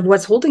question of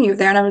what's holding you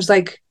there. And I was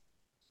like,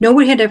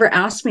 nobody had ever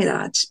asked me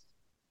that.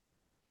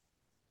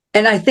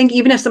 And I think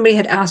even if somebody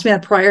had asked me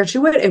that prior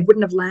to it, it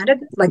wouldn't have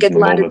landed. Like, it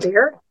landed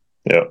there.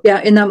 Yeah,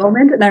 in that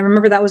moment. And I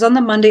remember that was on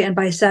the Monday, and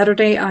by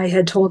Saturday I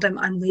had told him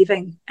I'm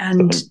leaving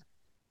and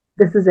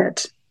this is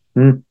it.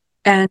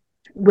 And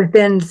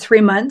within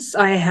 3 months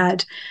I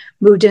had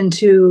moved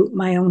into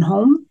my own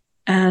home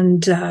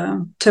and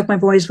took my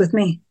boys with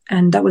me,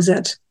 and that was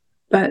it.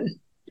 But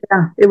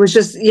yeah, it was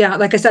just,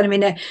 like I said, I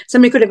mean,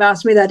 somebody could have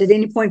asked me that at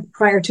any point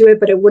prior to it,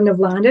 but it wouldn't have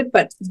landed.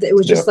 But it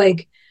was just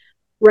like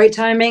right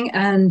timing,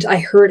 and I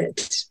heard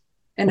it.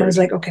 And I was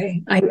like,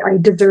 okay, I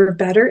deserve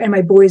better, and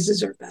my boys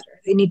deserve better.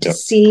 They need to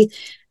see,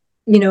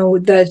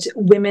 that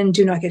women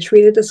do not get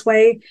treated this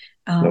way,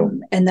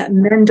 and that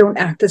men don't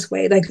act this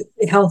way. Like,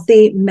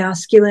 healthy,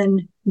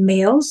 masculine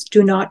males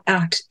do not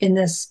act in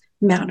this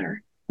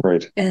manner.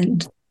 Right.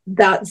 And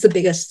that's the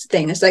biggest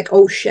thing. It's like,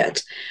 oh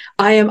shit,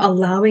 I am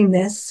allowing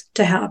this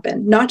to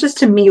happen. Not just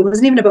to me. It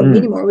wasn't even about me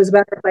anymore. It was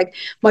about, like,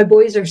 my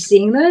boys are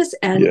seeing this,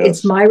 and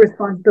it's my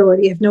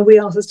responsibility. If nobody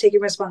else is taking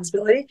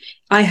responsibility,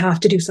 I have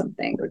to do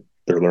something.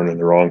 They're learning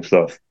the wrong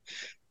stuff.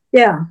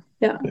 Yeah.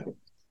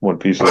 One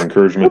piece of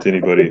encouragement to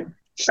anybody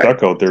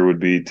stuck out there would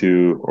be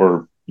to,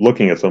 or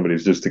looking at somebody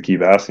is just to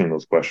keep asking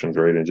those questions,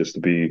 right? And just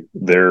to be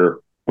there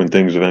when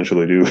things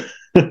eventually do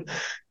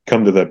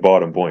come to that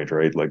bottom point,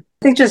 right? Like,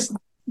 I think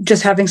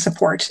just having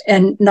support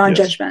and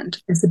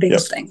non-judgment is the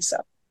biggest thing.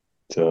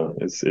 So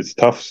it's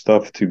tough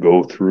stuff to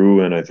go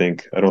through, and I don't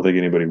think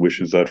anybody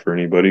wishes that for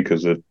anybody,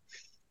 because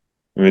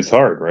it's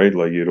hard, right?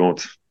 Like you don't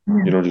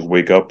just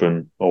wake up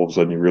and all of a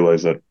sudden you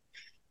realize that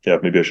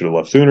maybe I should have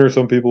left sooner.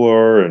 Some people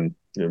are, and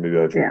maybe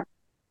I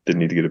didn't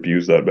need to get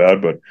abused that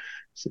bad, but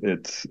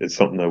it's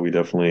something that we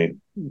definitely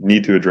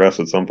need to address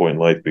at some point in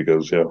life,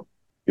 because you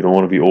don't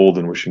want to be old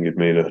and wishing you'd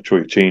made a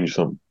change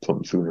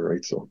something sooner,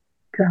 right? So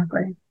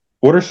exactly.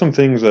 What are some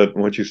things that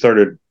once you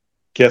started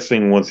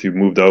guessing, once you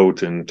moved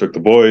out and took the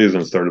boys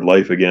and started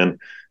life again,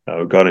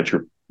 got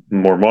into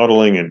more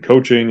modeling and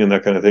coaching and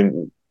that kind of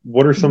thing,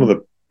 what are some of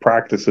the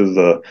practices,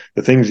 the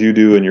things you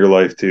do in your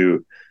life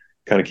to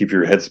kind of keep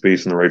your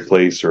headspace in the right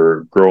place,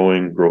 or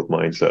growth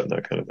mindset and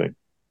that kind of thing?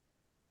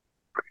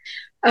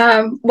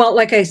 Well,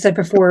 like I said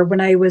before, when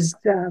I was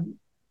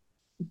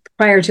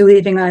prior to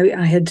leaving,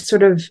 I had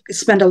sort of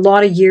spent a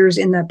lot of years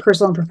in the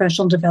personal and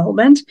professional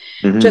development,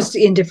 just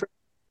in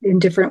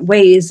different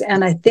ways.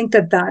 And I think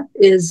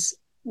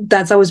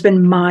that's always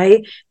been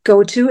my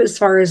go-to as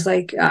far as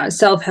like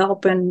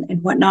self-help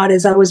and whatnot,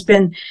 is always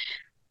been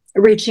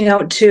reaching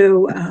out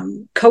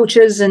to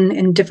coaches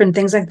and different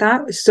things like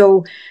that.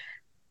 So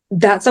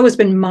that's always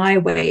been my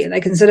way.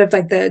 Like instead of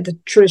like the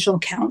traditional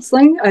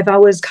counseling, I've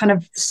always kind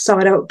of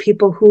sought out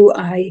people who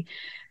I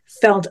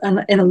felt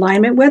in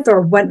alignment with,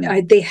 or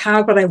they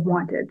have what I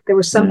wanted. There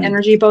was some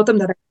energy about them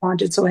that I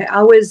wanted. So I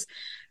always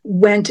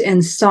went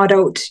and sought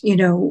out,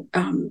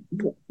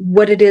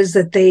 what it is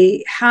that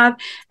they have.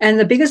 And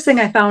the biggest thing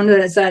I found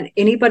is that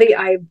anybody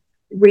I've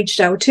reached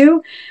out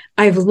to,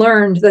 I've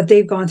learned that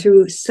they've gone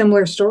through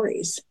similar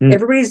stories.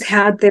 Everybody's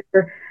got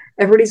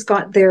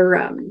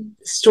their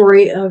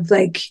story of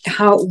like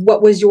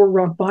what was your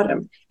rock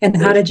bottom and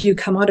how did you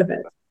come out of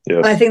it?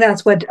 Yes. I think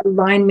that's what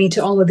aligned me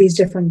to all of these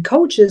different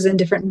coaches and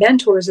different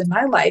mentors in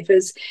my life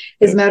is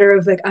a matter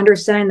of like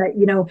understanding that,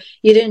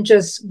 you didn't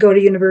just go to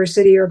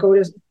university or go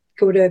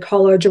to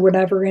college or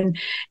whatever and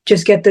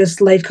just get this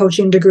life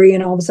coaching degree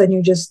and all of a sudden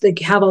you just like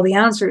have all the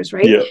answers,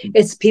 right? Yeah.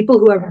 It's people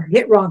who have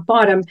hit rock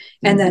bottom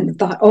and then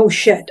thought, oh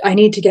shit, I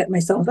need to get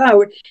myself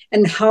out.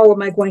 And how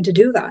am I going to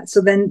do that? So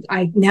then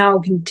I now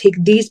can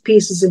take these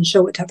pieces and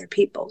show it to other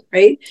people,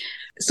 right?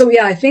 So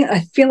yeah, I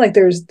feel like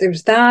there's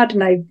that.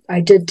 And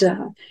I did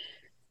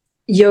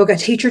yoga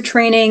teacher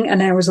training, and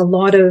there was a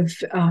lot of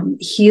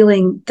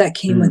healing that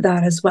came with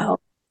that as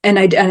well. And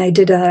I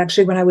did that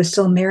actually when I was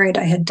still married.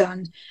 I had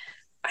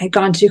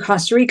gone to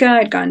Costa Rica,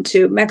 I'd gone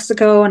to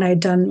Mexico, and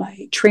I'd done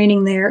my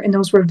training there. And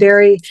those were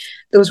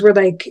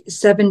like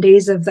 7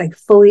 days of like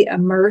fully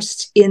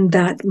immersed in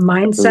that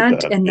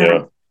mindset.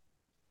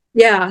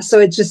 So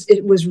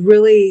it was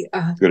really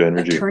good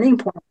energy. A turning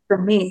point for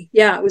me.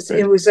 Yeah, it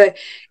was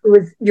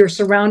you're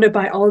surrounded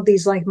by all of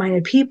these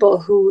like-minded people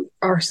who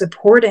are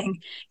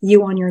supporting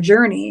you on your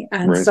journey.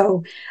 And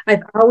so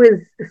I've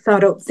always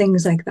thought out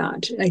things like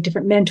that, like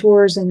different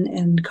mentors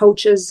and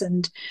coaches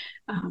and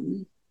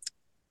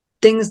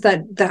things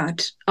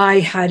that I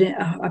had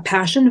a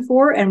passion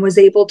for and was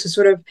able to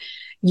sort of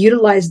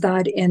utilize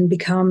that and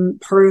become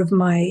part of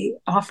my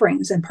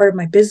offerings and part of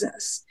my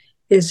business,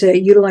 is to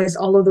utilize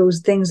all of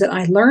those things that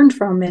I learned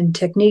from and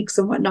techniques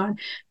and whatnot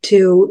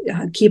to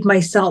keep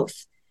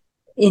myself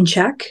in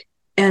check,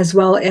 as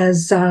well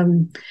as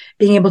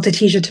being able to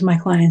teach it to my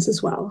clients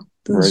as well.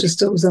 It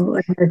was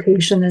like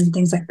meditation and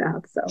things like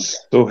that.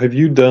 So have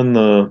you done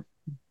the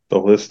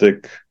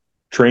holistic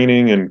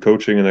training and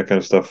coaching and that kind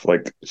of stuff?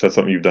 Like, is that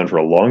something you've done for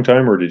a long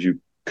time, or did you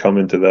come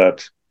into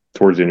that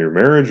towards the end of your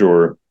marriage?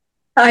 Or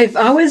I've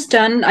always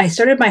I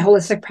started my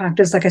holistic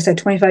practice, like I said,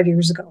 25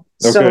 years ago.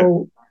 Okay.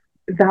 So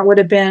that would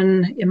have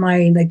been in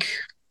my like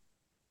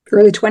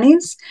early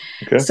 20s.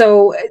 Okay.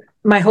 So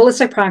my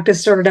holistic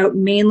practice started out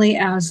mainly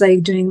as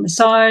like doing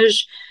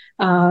massage,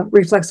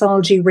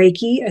 reflexology,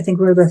 Reiki, I think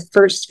were the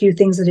first few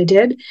things that I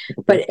did.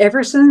 Okay. But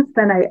ever since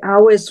then, I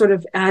always sort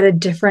of added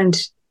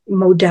different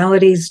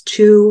modalities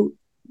to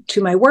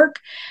my work.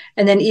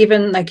 And then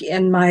even like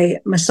in my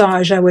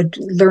massage, I would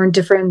learn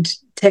different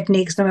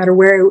techniques. No matter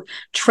where I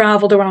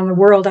traveled around the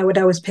world, I would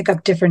always pick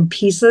up different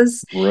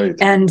pieces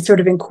and sort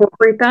of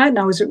incorporate that. And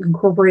I was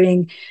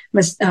incorporating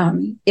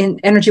in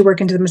energy work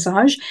into the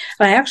massage.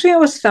 And I actually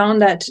always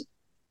found that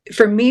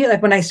for me,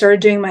 like when I started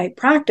doing my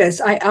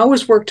practice, I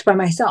always worked by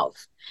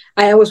myself.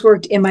 I always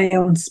worked in my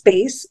own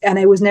space, and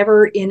I was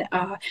never in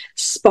a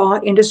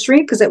spa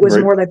industry because it was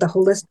more like the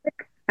holistic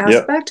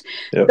aspect.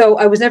 Yep. So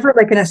I was never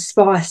like in a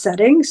spa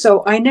setting.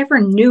 So I never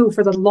knew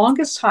for the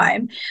longest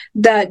time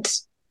that,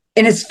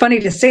 and it's funny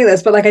to say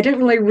this, but like I didn't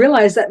really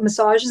realize that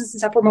massages and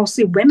stuff were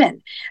mostly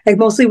women. Like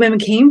mostly women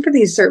came for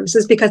these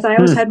services because I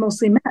always had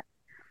mostly men.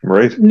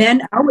 Right.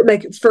 Men out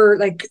like for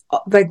like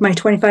my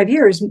 25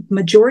 years,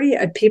 majority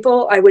of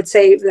people, I would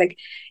say like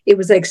it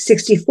was like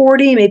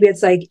 60-40, maybe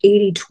it's like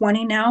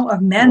 80-20 now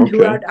of men who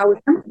would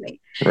come to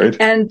me. Right.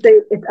 And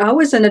it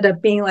always ended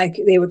up being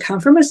like they would come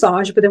for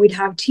massage, but then we'd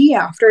have tea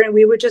after and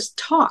we would just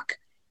talk.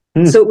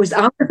 So it was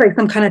always like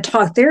some kind of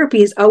talk therapy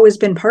has always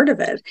been part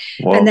of it.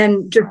 Wow. And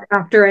then just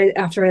after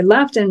I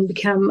left and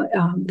became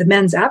the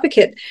men's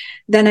advocate,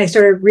 then I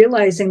started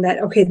realizing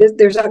that, okay,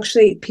 there's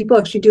actually, people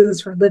actually do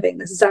this for a living.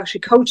 This is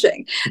actually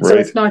coaching. Right. So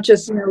it's not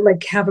just,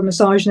 like have a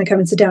massage and then come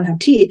and sit down and have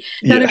tea.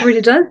 Not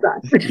everybody does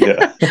that.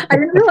 Yeah. I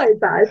didn't realize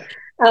that.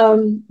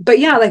 But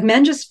yeah, like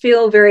men just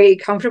feel very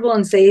comfortable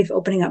and safe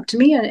opening up to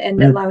me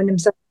and allowing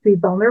themselves to be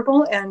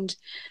vulnerable. And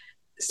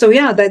so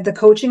yeah, the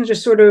coaching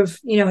just sort of,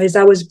 has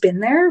always been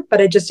there, but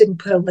I just didn't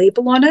put a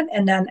label on it.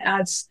 And then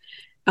as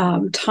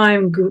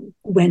time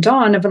went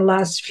on over the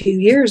last few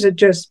years, it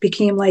just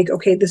became like,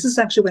 okay, this is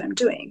actually what I'm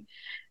doing.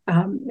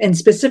 And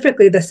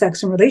specifically the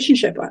sex and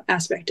relationship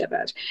aspect of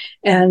it,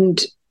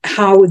 and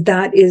how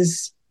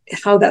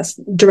that's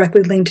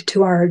directly linked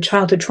to our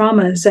childhood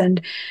traumas,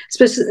 and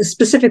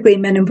specifically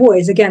men and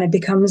boys. Again, it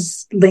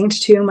becomes linked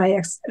to my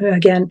ex,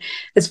 again,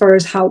 as far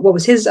as what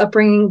was his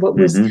upbringing,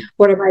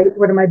 what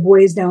are my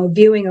boys now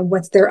viewing, and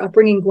what's their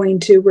upbringing going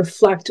to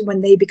reflect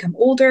when they become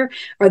older?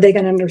 Are they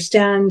going to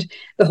understand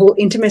the whole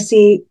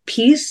intimacy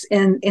piece?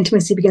 And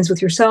intimacy begins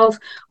with yourself,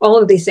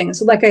 all of these things.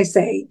 So like I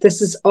say, this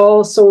is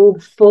all so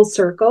full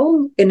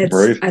circle, and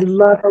I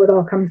love how it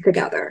all comes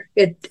together.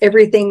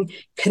 Everything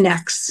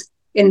connects.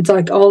 And it's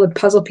like all the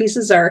puzzle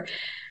pieces are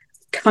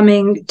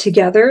coming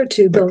together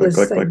to build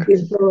this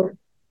beautiful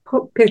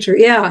picture.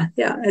 Yeah.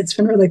 It's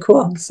been really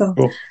cool. So,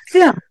 cool.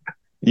 Yeah.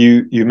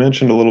 You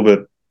mentioned a little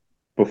bit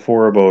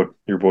before about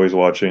your boys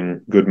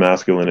watching good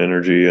masculine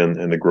energy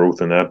and the growth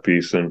in that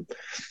piece. And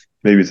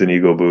maybe it's an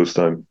ego boost.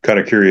 I'm kind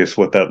of curious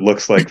what that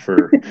looks like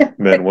for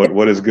men.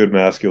 What is good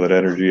masculine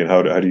energy, and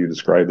how do you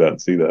describe that and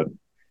see that,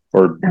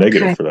 or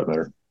negative for that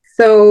matter?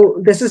 So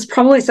this is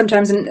probably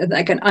sometimes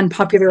an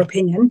unpopular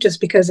opinion,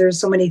 just because there's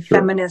so many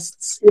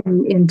feminists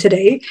in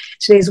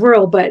today's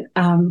world. But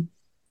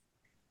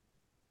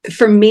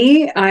for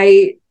me,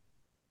 I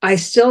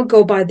still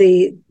go by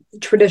the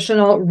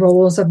traditional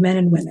roles of men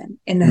and women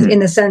in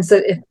the sense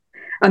that if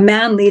a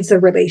man leads a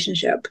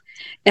relationship,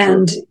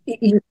 and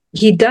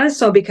he does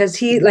so because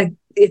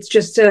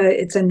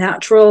it's a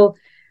natural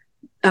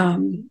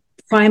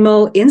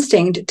primal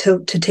instinct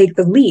to take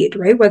the lead,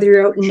 right? Whether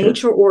you're out in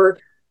nature or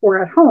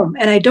at home.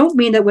 And I don't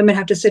mean that women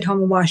have to sit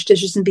home and wash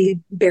dishes and be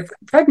barefoot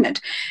pregnant,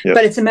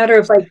 but it's a matter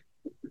of like,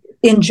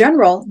 in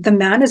general, the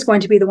man is going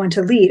to be the one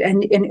to lead.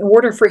 And in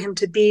order for him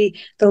to be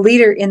the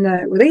leader in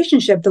the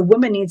relationship, the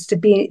woman needs to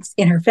be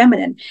in her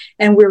feminine.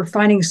 And we're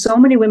finding so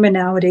many women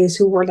nowadays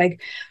who are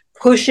like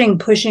pushing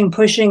for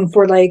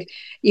like,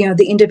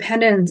 the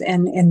independence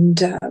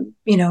and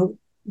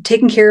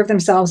taking care of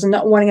themselves and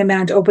not wanting a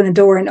man to open the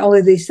door and all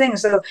of these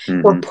things. So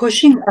we're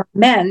pushing our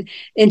men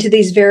into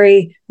these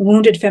very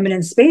wounded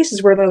feminine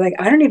spaces where they're like,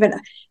 I don't even,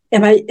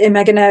 am I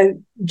going to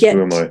get,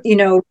 am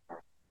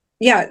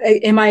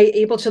I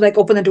able to like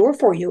open the door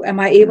for you? Am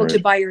I able to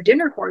buy your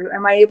dinner for you?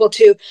 Am I able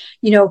to,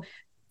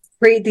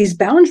 create these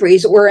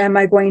boundaries, or am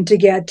I going to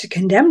get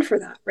condemned for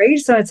that? Right.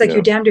 So it's like,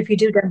 you're damned if you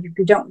do, damned if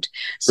you don't.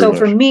 So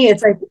for me,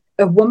 it's like,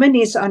 a woman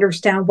needs to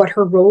understand what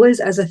her role is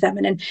as a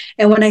feminine.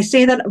 And when I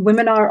say that,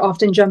 women are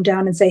often jump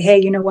down and say, hey,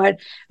 you know what?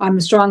 I'm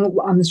a strong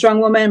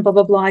woman, blah,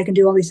 blah, blah. I can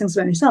do all these things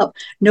by myself.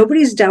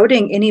 Nobody's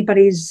doubting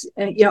anybody's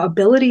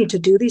ability to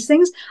do these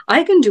things.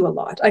 I can do a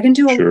lot. I can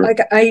do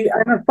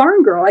I'm a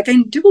farm girl. I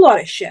can do a lot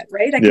of shit,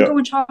 right? I can go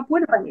and chop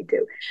wood if I need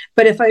to.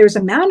 But if there's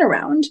a man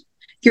around,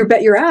 you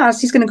bet your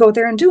ass he's going to go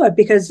there and do it,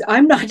 because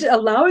I'm not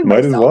allowing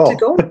myself to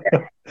go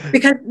there.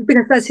 Because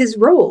that's his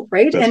role,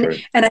 right? And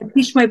I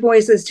teach my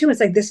boys this too. It's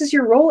like, this is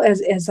your role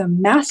as a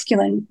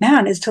masculine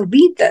man, is to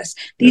lead this.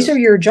 These are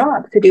your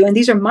jobs to do, and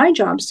these are my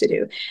jobs to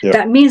do.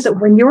 That means that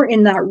when you're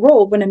in that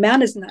role, when a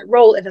man is in that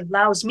role, it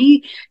allows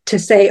me to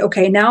say,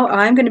 okay, now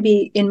I'm going to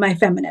be in my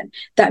feminine.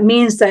 That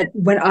means that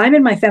when I'm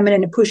in my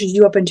feminine, it pushes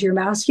you up into your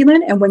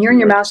masculine, and when you're in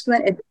your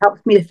masculine, it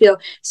helps me to feel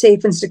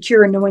safe and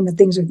secure and knowing that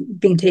things are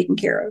being taken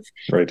care of.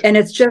 Right. And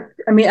it's just,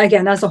 I mean,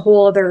 again, that's a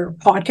whole other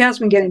podcast. We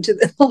can get into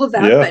all of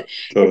that, but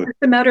it's just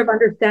a matter of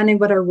understanding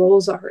what our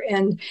roles are.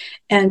 And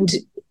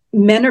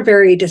men are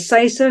very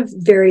decisive,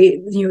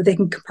 very, they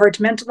can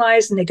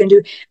compartmentalize, and they can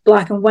do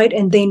black and white,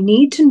 and they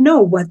need to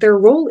know what their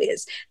role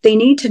is. They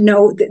need to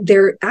know that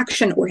they're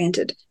action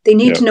oriented. They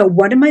need to know,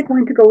 what am I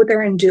going to go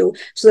there and do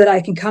so that I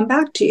can come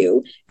back to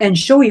you and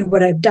show you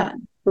what I've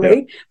done.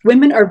 Right.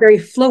 Women are very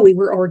flowy.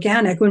 We're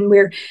organic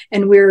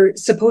we're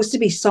supposed to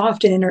be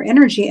soft and in our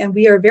energy, and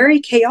we are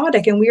very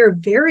chaotic, and we are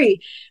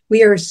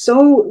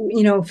so,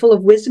 full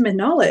of wisdom and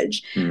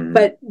knowledge.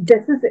 But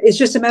it's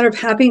just a matter of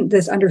having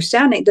this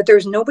understanding that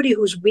there's nobody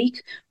who's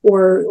weak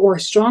or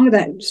stronger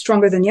than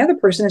the other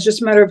person. It's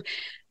just a matter of,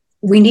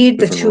 we need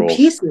the two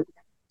pieces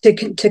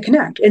to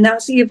connect. And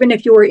that's even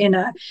if you're in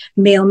a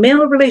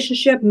male-male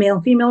relationship,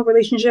 male-female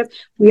relationship,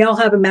 we all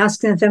have a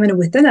masculine and feminine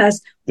within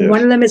us.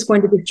 One of them is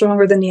going to be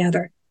stronger than the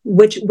other.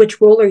 Which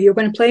role are you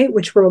going to play?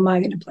 Which role am I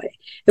going to play?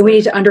 And we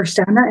need to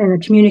understand that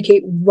and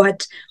communicate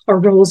what our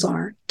roles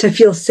are to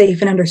feel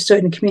safe and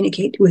understood and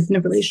communicate within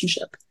a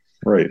relationship.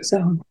 Right.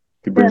 So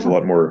it brings a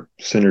lot more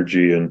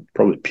synergy and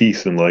probably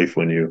peace in life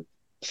when you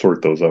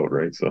sort those out,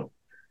 right? So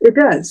it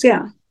does,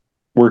 yeah.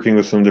 working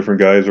with some different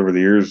guys over the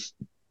years,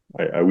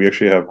 we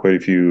actually have quite a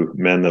few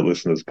men that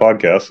listen to this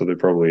podcast, so they're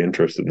probably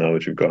interested now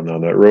that you've gone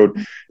down that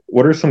road.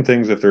 What are some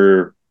things if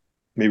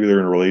maybe they're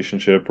in a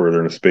relationship or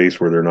they're in a space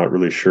where they're not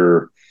really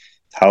sure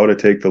how to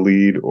take the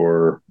lead,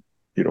 or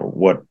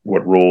what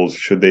roles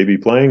should they be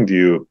playing?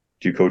 Do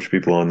you coach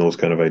people on those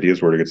kind of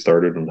ideas, where to get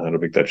started and how to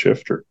make that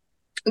shift? Or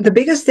the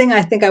biggest thing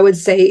I think I would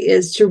say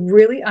is to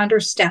really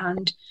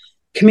understand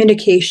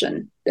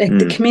communication. Like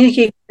the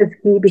communication is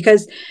key,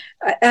 because,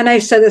 and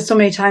I've said this so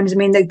many times, I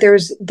mean, like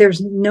there's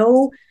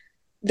no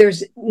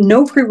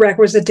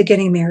prerequisite to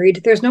getting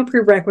married. There's no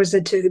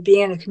prerequisite to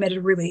being in a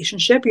committed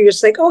relationship. You're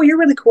just like, oh, you're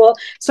really cool.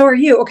 So are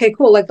you. Okay,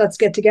 cool. Like, let's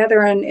get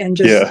together and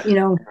just,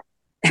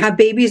 have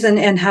babies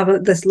and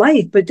have this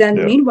life. But then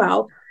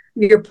meanwhile,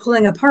 you're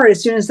pulling apart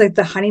as soon as like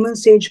the honeymoon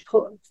stage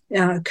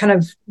kind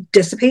of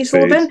dissipates a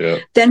little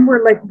bit. Then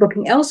we're like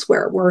looking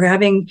elsewhere.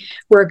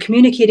 We're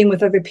communicating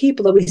with other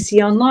people that we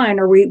see online,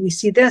 or we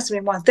see this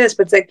and we want this,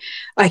 but it's like,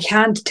 I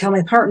can't tell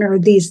my partner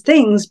these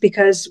things,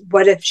 because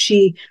what if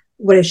she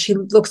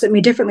looks at me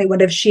differently?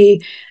 What if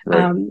she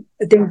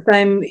thinks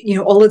I'm,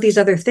 all of these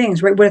other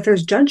things, right? What if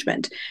there's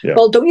judgment? Yeah.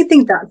 Well, don't you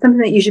think that's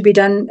something that you should be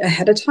done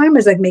ahead of time,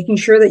 is like making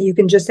sure that you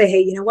can just say,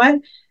 hey, you know what?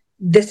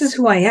 This is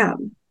who I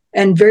am.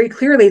 And very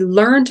clearly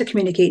learn to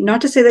communicate, not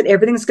to say that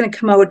everything's going to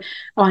come out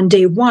on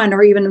day one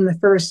or even in the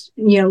first,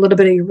 little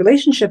bit of your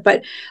relationship,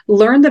 but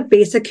learn the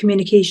basic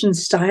communication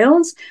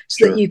styles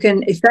so that you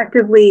can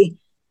effectively,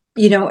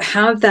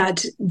 have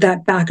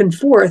that back and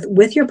forth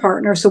with your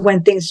partner. So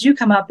when things do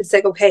come up, it's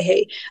like, okay,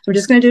 hey, I'm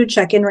just going to do a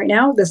check-in right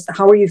now.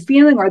 How are you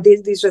feeling? Or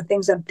these are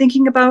things I'm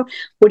thinking about.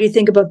 What do you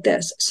think about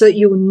this? So that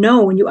you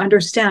know and you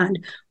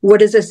understand,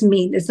 what does this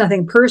mean? It's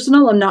nothing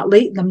personal. I'm not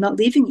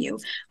leaving you.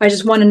 I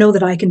just want to know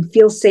that I can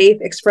feel safe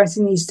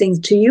expressing these things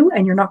to you,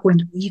 and you're not going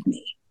to leave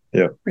me.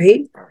 Yeah.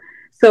 Right.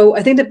 So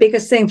I think the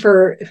biggest thing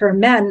for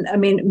men, I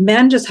mean,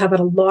 men just have it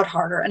a lot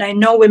harder. And I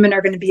know women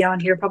are going to be on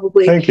here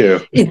probably. Thank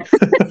you.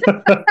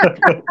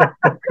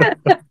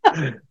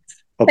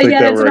 I'll take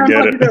that where I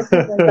get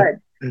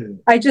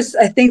it.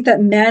 I think that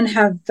men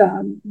have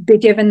been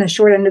given the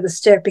short end of the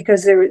stick,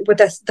 because they're with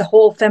the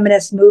whole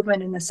feminist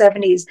movement in the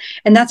 70s.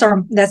 And those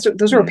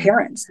are our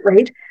parents,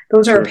 right?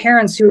 Those are our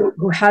parents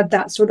who had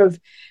that sort of,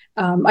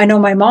 I know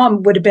my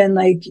mom would have been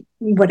like,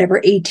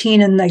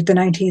 18 in like the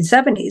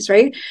 1970s,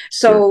 right?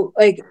 So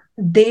like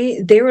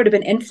they would have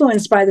been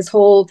influenced by this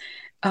whole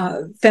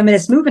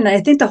feminist movement. And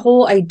I think the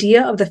whole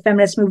idea of the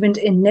feminist movement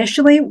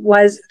initially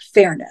was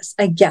fairness.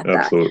 I get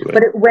that.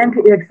 But it went,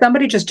 like,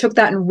 somebody just took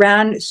that and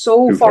ran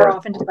so far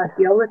off into left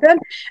field with it,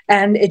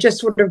 and it just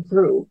sort of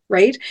grew,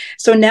 right?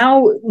 So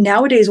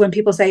nowadays, when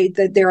people say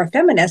that they're a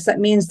feminist, that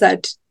means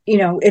that,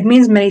 it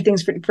means many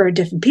things for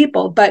different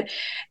people. But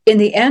in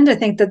the end, I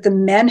think that the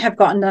men have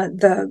gotten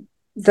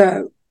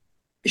the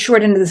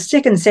short end of the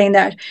stick in saying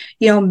that,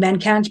 men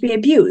can't be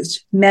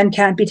abused, men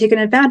can't be taken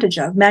advantage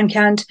of, men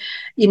can't,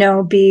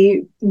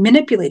 be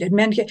manipulated.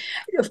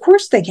 Of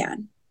course they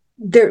can.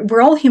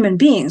 We're all human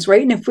beings,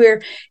 right? And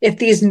if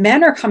these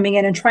men are coming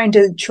in and trying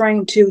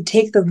to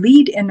take the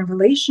lead in a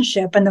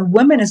relationship, and the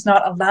woman is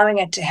not allowing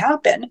it to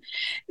happen,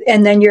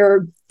 and then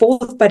you're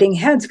both butting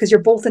heads because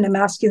you're both in a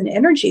masculine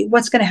energy,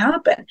 what's going to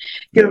happen?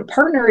 Your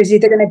partner is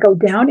either going to go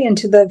down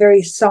into the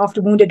very soft,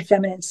 wounded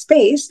feminine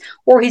space,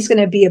 or he's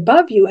going to be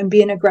above you and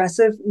be an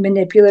aggressive,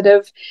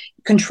 manipulative,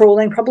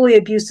 controlling, probably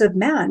abusive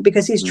man,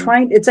 because he's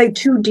trying. It's like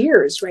two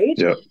deers, right?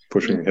 Yeah,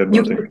 pushing head.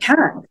 You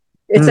can't.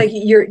 It's like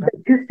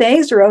the two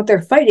things are out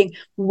there fighting.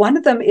 One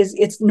of them is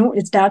it's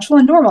natural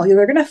and normal.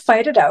 They're going to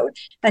fight it out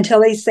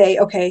until they say,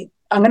 okay,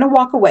 I'm going to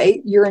walk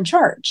away. You're in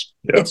charge.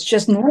 Yeah. It's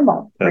just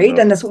normal, right?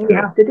 And that's what we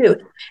have to do,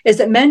 is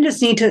that men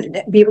just need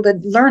to be able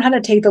to learn how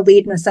to take the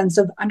lead in the sense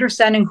of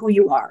understanding who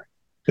you are.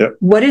 Yep.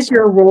 What is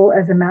your role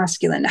as a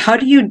masculine? How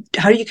do you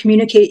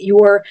communicate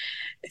your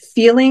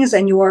feelings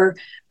and your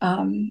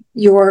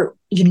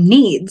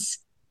needs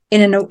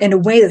in a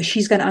way that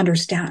she's going to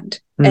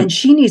understand? And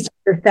she needs to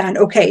understand,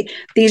 okay,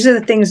 these are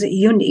the things that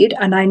you need,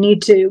 and I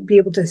need to be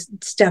able to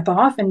step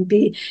off and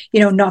be,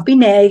 not be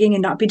nagging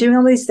and not be doing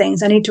all these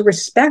things. I need to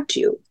respect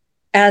you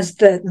as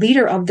the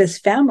leader of this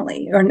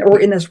family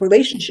or in this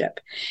relationship.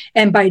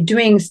 And by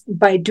doing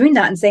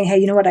that and saying, hey,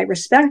 you know what, I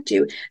respect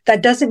you,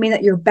 that doesn't mean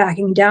that you're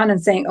backing down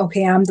and saying,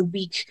 okay, I'm the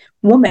weak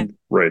woman.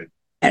 Right.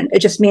 And it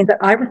just means that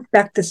I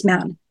respect this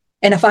man.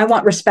 And if I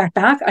want respect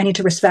back, I need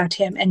to respect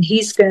him. And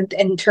he's going to,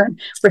 in turn,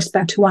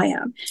 respect who I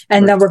am.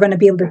 And then we're going to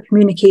be able to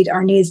communicate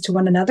our needs to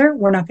one another.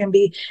 We're not going to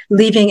be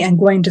leaving and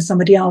going to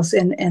somebody else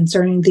and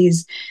starting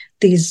these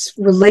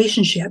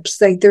relationships.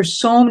 Like, there's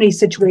so many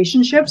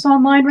situationships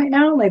online right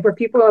now, like where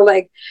people are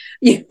like,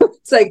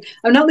 it's like,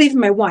 I'm not leaving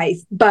my wife,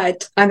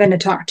 but I'm going to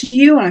talk to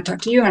you, and I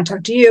talk to you, and I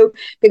talk to you,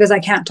 because I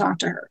can't talk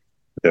to her.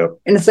 Yeah.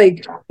 And it's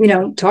like,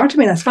 talk to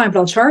me, that's fine, but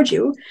I'll charge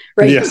you.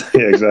 Right. Yeah,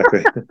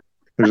 exactly.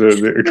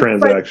 There's a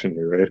transaction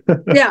here, right?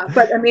 Yeah,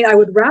 but I mean, I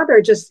would rather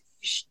just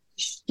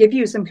give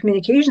you some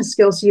communication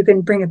skills so you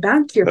can bring it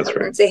back to your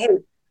partner and say, hey,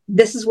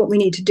 this is what we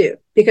need to do,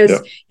 because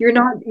you're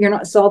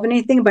not solving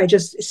anything by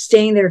just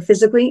staying there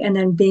physically and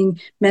then being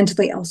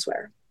mentally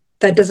elsewhere.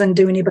 that doesn't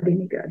do anybody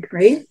any good,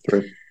 right?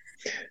 Right.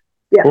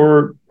 Yeah.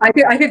 Or I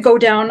could go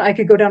down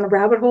a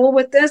rabbit hole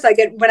with this.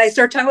 When I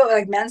start talking about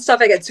like men stuff,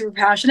 I get super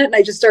passionate and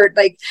I just start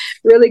like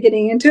really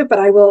getting into it, but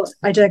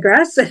I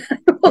digress. No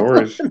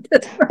worries.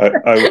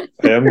 I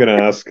am going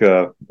to ask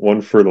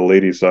one for the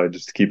lady side,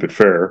 just to keep it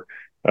fair.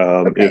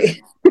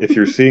 Okay. If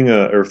you're seeing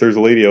or if there's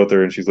a lady out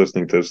there and she's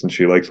listening to this and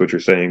she likes what you're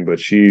saying, but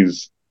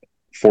she's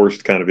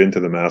forced kind of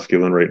into the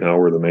masculine right now,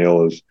 where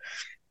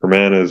her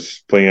man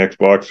is playing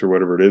Xbox or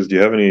whatever it is. Do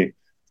you have any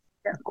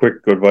quick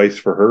advice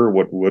for her?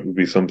 What would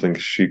be something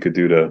she could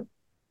do to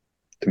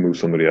move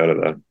somebody out of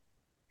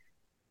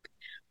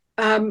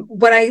that?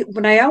 What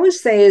I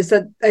always say is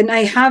that, and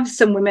I have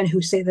some women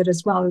who say that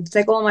as well. It's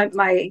like, oh,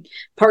 my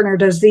partner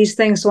does these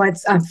things, so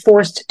I'm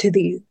forced to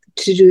do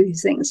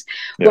these things.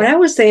 Yeah. What I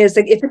always say is,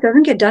 like, if it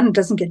doesn't get done, it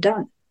doesn't get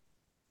done.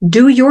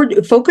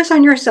 Focus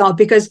on yourself,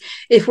 because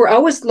if we're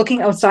always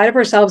looking outside of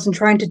ourselves and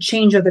trying to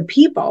change other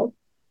people,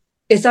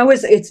 it's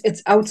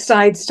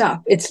outside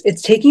stuff.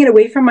 It's taking it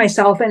away from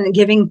myself and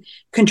giving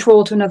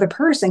control to another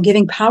person,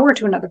 giving power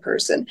to another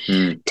person.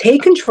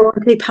 Take control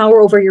and take power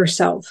over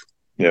yourself.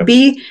 Yeah.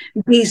 Be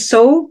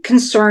so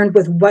concerned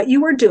with what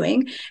you are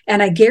doing.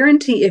 And I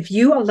guarantee if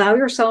you allow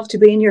yourself to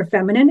be in your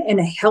feminine, in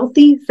a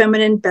healthy,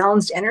 feminine,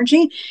 balanced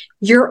energy,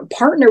 your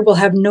partner will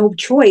have no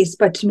choice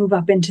but to move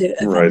up into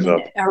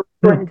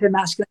into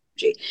masculine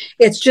energy.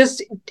 It's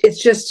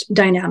just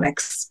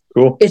dynamics.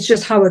 Cool. It's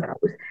just how it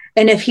goes.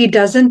 And if he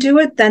doesn't do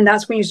it, then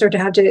that's when you start to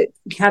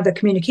have the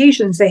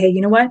communication and say, hey, you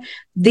know what?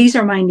 These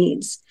are my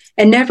needs.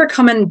 And never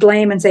come and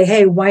blame and say,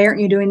 hey, why aren't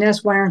you doing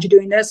this? Why aren't you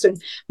doing this?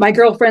 And my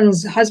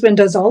girlfriend's husband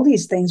does all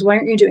these things. Why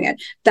aren't you doing it?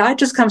 That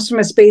just comes from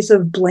a space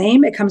of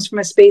blame. It comes from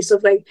a space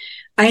of like,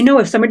 I know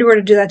if somebody were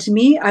to do that to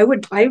me, I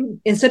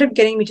instead of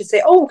getting me to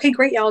say, oh, okay,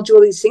 great, yeah, I'll do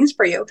all these things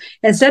for you.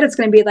 Instead, it's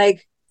going to be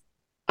like,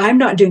 I'm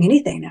not doing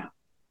anything now.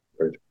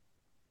 Right.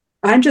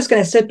 I'm just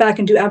going to sit back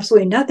and do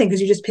absolutely nothing because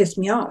you just pissed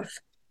me off.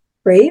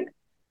 Right?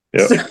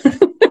 Yeah.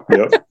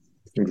 Yep.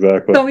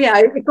 Exactly. So yeah,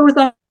 it goes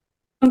on.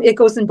 It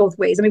goes in both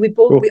ways. I mean,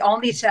 we all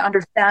need to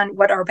understand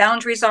what our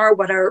boundaries are,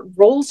 what our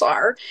roles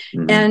are,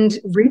 and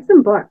read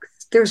some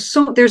books.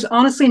 There's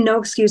honestly no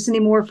excuse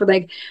anymore for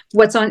like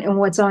what's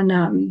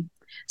on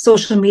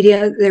social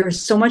media.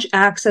 There's so much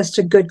access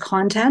to good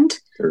content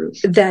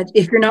that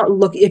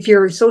if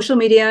your social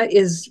media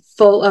is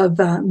full of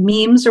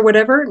memes or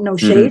whatever, no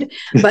shade,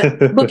 but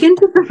look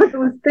into some of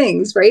those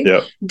things, right?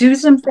 Yeah. Do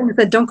some things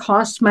that don't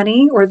cost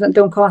money or that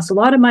don't cost a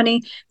lot of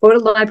money. Go to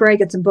the library,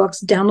 get some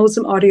books, download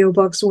some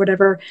audiobooks or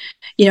whatever,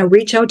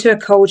 reach out to a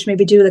coach,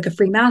 maybe do like a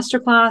free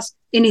masterclass,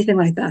 anything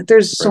like that.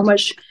 There's so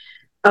much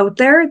out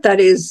there that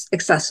is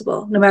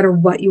accessible no matter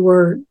what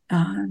where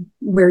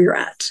you're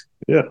at.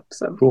 Yeah.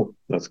 So cool.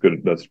 That's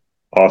good. That's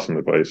awesome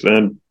advice.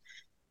 And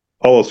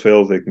all else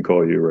fails, they can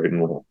call you, right?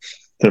 And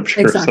I'm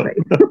sure. Exactly.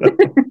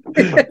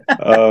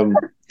 Do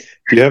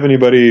you have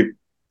anybody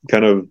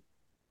kind of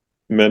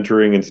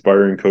mentoring,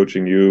 inspiring,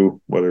 coaching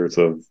you, whether it's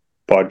a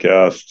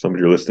podcast,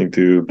 somebody you're listening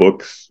to,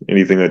 books,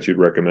 anything that you'd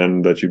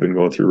recommend that you've been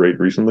going through right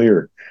recently?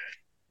 Or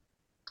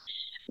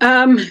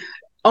on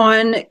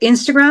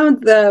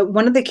Instagram,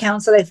 one of the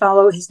accounts that I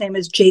follow, his name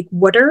is Jake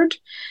Woodard.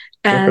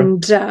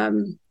 And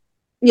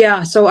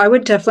yeah, so I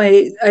would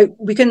definitely,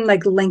 we can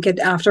like link it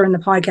after in the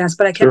podcast,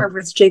 but I can't remember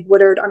if it's Jake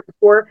Woodard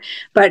 _,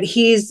 but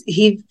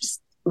he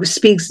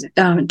speaks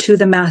to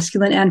the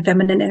masculine and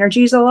feminine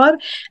energies a lot.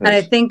 Nice. And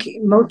I think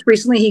most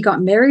recently he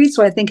got married.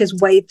 So I think his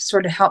wife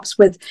sort of helps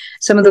with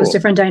some of those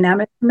different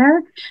dynamics in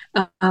there.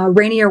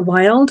 Rainier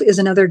Wild is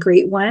another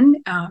great one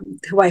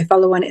who I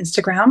follow on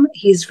Instagram.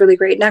 He's really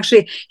great. And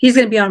actually he's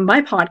going to be on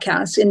my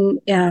podcast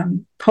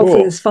in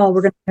hopefully this fall.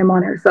 We're going to have him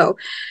on here. So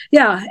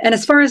yeah. And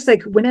as far as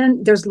like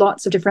women, there's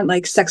lots of different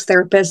like sex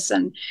therapists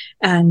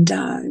and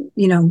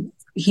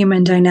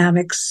human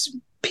dynamics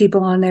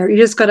people on there. You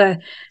just got to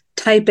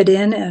type it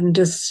in and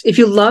just, if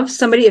you love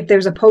somebody, if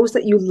there's a post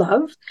that you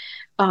love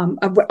on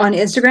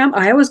Instagram,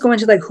 I always go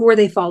into like, who are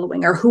they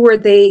following or who are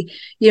they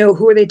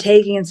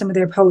tagging in some of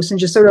their posts and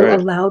just sort of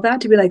allow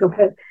that to be like,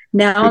 okay,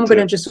 now I'm going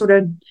to just sort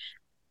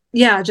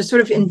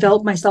of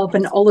envelop myself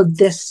in all of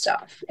this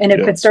stuff. And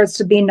if it starts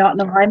to be not in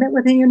alignment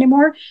with you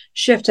anymore,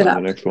 shift it up.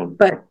 The next one.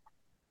 But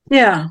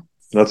yeah.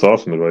 That's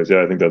awesome advice.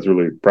 Yeah, I think that's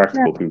really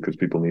practical too, because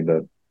people need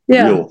that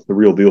the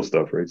real deal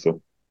stuff, right?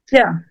 So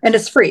yeah, and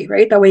it's free,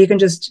 right? That way you can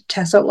just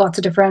test out lots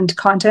of different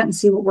content and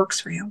see what works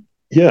for you.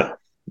 Yeah,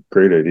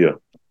 great idea.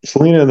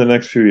 Celina, in the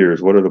next few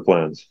years, what are the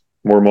plans?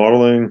 More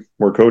modeling,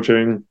 more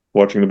coaching,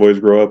 watching the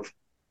boys grow up?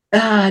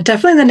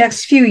 Definitely in the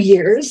next few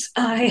years.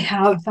 I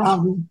have,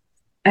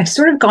 I've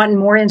sort of gotten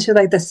more into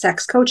like the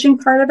sex coaching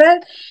part of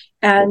it.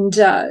 And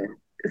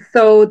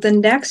so the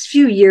next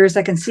few years,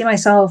 I can see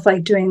myself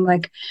like doing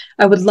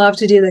I would love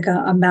to do like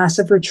a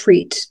massive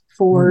retreat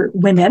for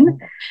women,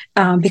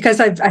 because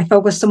I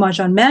focus so much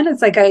on men.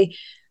 It's like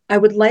I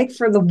would like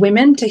for the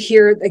women to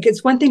hear, like,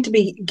 it's one thing to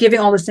be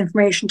giving all this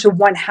information to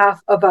one half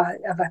of a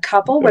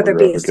couple, whether it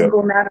be a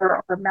single man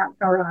or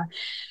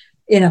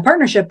in a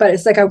partnership, but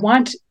it's like I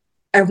want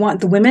I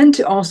want the women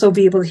to also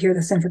be able to hear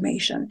this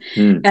information.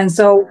 And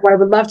so what I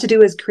would love to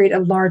do is create a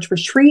large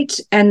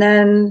retreat, and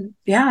then,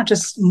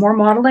 just more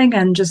modeling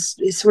and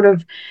just sort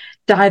of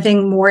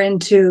diving more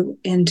into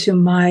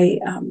my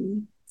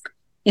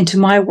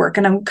work.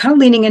 And I'm kind of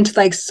leaning into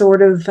like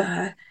sort of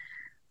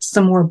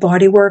some more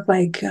body work,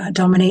 like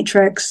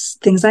dominatrix,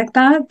 things like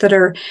that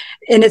are,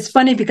 and it's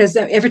funny because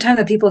every time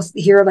that people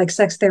hear like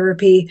sex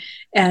therapy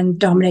and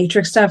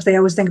dominatrix stuff, they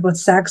always think about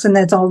sex and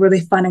that's all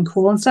really fun and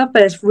cool and stuff,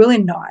 but it's really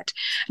not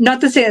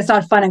to say it's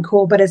not fun and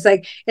cool, but it's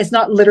like, it's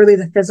not literally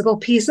the physical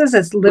pieces.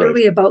 It's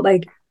literally about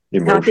like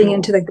tapping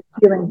into the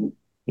feeling.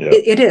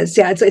 It is.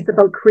 Yeah. It's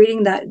about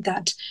creating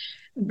that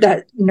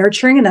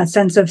nurturing and that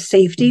sense of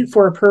safety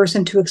for a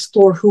person to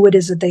explore who it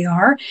is that they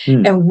are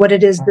and what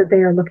it is that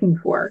they are looking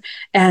for.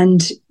 And,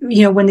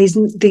 when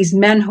these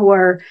men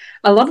a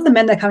lot of the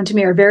men that come to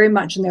me are very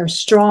much, and they're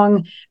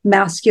strong,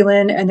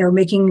 masculine, and they're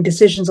making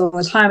decisions all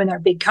the time, and they're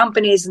big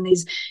companies, and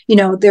these,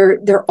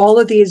 they're all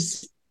of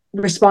these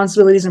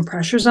responsibilities and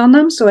pressures on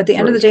them. So at the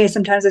end of the day,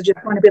 sometimes I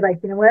just want to be like,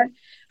 you know what,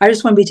 I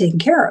just want to be taken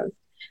care of.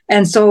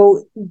 And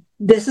so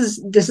this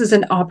is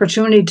an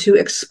opportunity to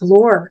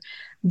explore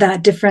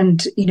that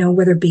different,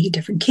 whether it be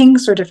different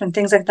kinks or different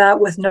things like that,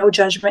 with no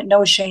judgment,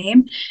 no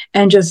shame,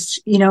 and just,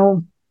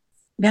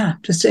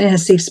 just in a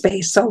safe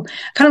space. So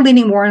kind of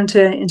leaning more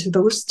into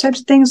those types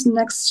of things in the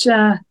next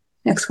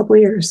couple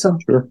of years. So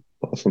sure.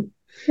 Awesome.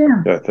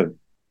 Yeah. I think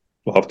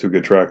we'll have to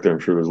get track there. I'm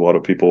sure there's a lot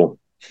of people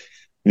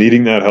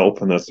needing that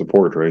help and that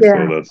support, right?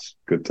 Yeah. So that's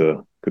good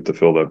to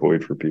fill that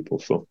void for people.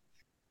 So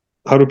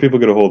how do people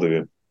get a hold of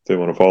you? If they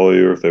want to follow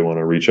you, or if they want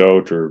to reach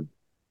out or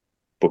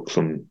book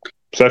some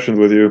sessions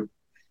with you?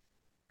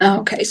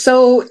 Okay,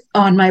 so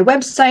on my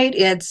website,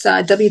 it's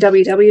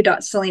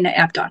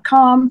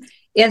www.celinaepp.com.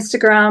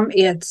 Instagram,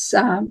 it's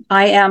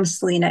I am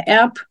Celina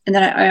Epp, and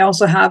then I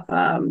also have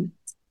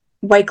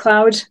White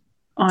Cloud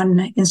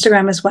on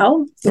Instagram as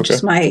well, which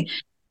is my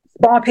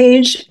spa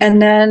page,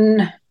 and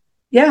then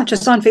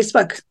just on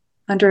Facebook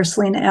under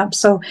Celina Epp.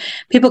 So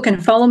people can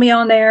follow me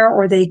on there,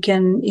 or they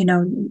can,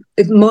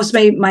 most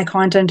of my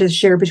content is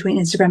shared between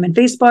Instagram and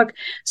Facebook.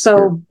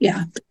 So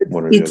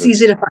it's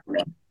easy to find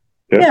me.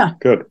 Yeah,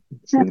 good.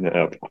 Celina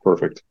Epp,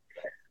 perfect.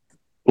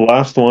 The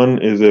last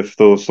one is, if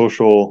those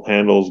social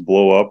handles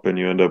blow up and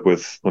you end up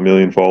with 1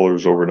 million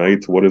followers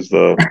overnight, what is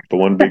the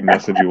one big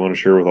message you want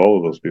to share with all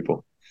of those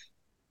people?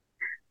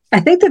 I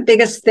think the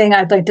biggest thing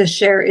I'd like to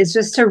share is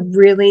just to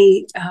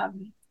really,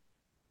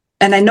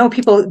 and I know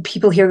people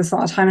hear this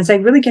all the time, it's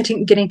like really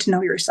getting to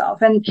know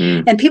yourself. And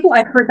people,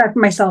 I've heard that for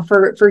myself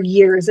for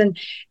years, and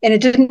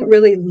it didn't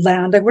really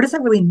land. Like, what does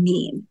that really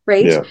mean?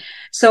 Right. Yeah.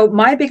 So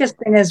my biggest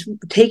thing is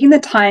taking the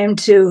time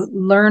to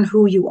learn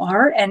who you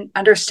are and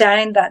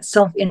understanding that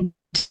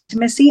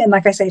self-intimacy. And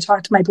like I say, I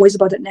talk to my boys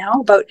about it now,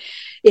 about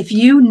if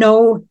you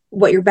know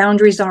what your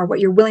boundaries are, what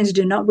you're willing to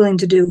do, not willing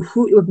to do,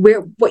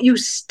 what you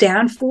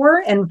stand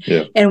for, and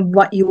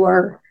what you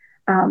are,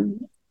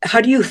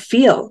 how do you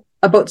feel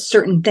about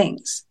certain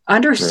things,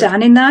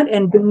 understanding that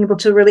and being able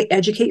to really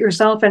educate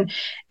yourself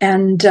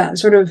and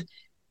sort of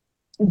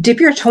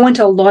dip your toe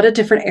into a lot of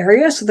different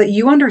areas so that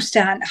you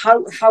understand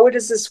how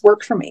does this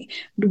work for me?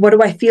 What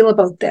do I feel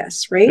about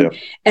this? Right. Yeah.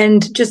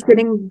 And just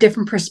getting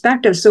different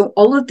perspectives. So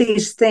all of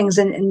these things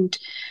and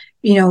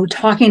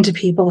talking to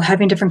people,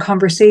 having different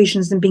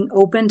conversations and being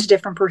open to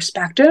different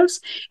perspectives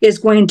is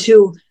going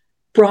to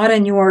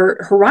broaden your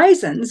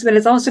horizons, but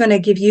it's also going to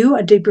give you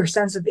a deeper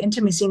sense of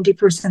intimacy and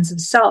deeper sense of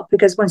self,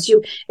 because once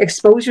you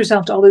expose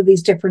yourself to all of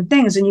these different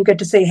things and you get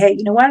to say, hey,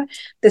 you know what,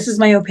 this is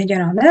my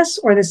opinion on this,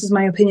 or this is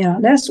my opinion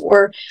on this,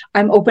 or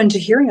I'm open to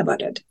hearing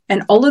about it.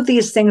 And all of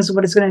these things,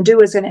 what it's going to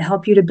do is going to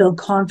help you to build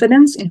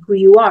confidence in who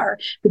you are,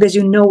 because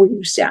you know where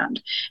you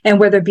stand. And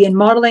whether it be in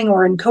modeling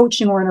or in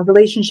coaching or in a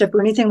relationship or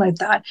anything like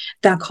that,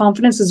 that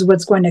confidence is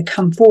what's going to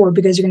come forward,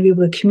 because you're going to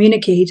be able to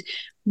communicate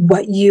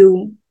what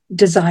you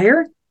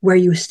desire, where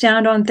you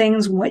stand on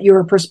things, what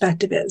your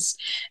perspective is.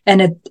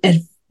 And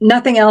if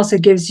nothing else,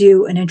 it gives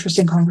you an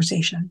interesting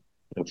conversation.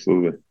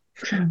 Absolutely.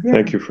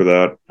 Thank you for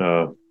that.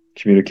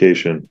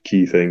 Communication,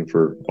 key thing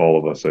for all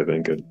of us, I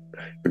think. A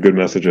good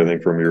message, I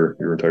think, from your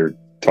entire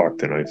talk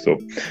tonight. So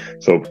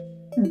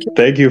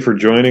thank you for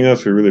joining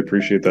us. We really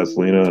appreciate that,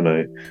 Celina. And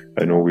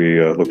I know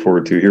we look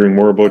forward to hearing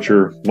more about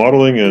your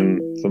modeling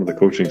and some of the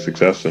coaching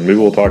success. And maybe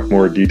we'll talk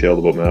more detailed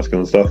about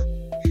masculine stuff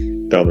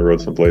down the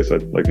road someplace.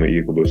 I'd like my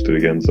ego boosted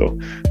again, so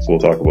we'll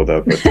talk about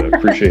that, but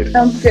appreciate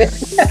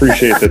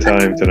the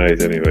time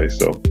tonight anyway.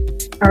 So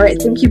all right,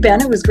 thank you,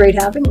 Ben. It was great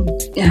having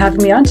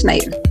me on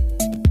tonight.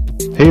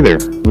 Hey there,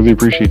 really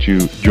appreciate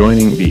you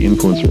joining the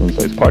Influencer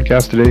Insights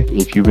podcast today.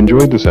 If you've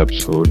enjoyed this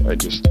episode, I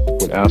just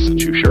would ask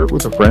that you share it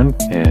with a friend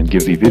and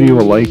give the video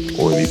a like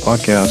or the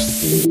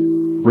podcast a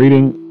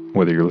rating,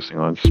 whether you're listening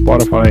on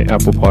Spotify,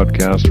 Apple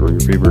Podcasts, or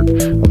your favorite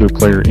other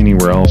player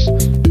anywhere else.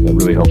 That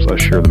really helps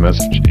us share the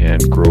message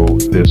and grow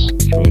this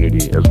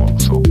community as well.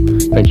 So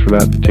thanks for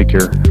that. Take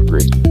care. Have a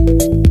great day.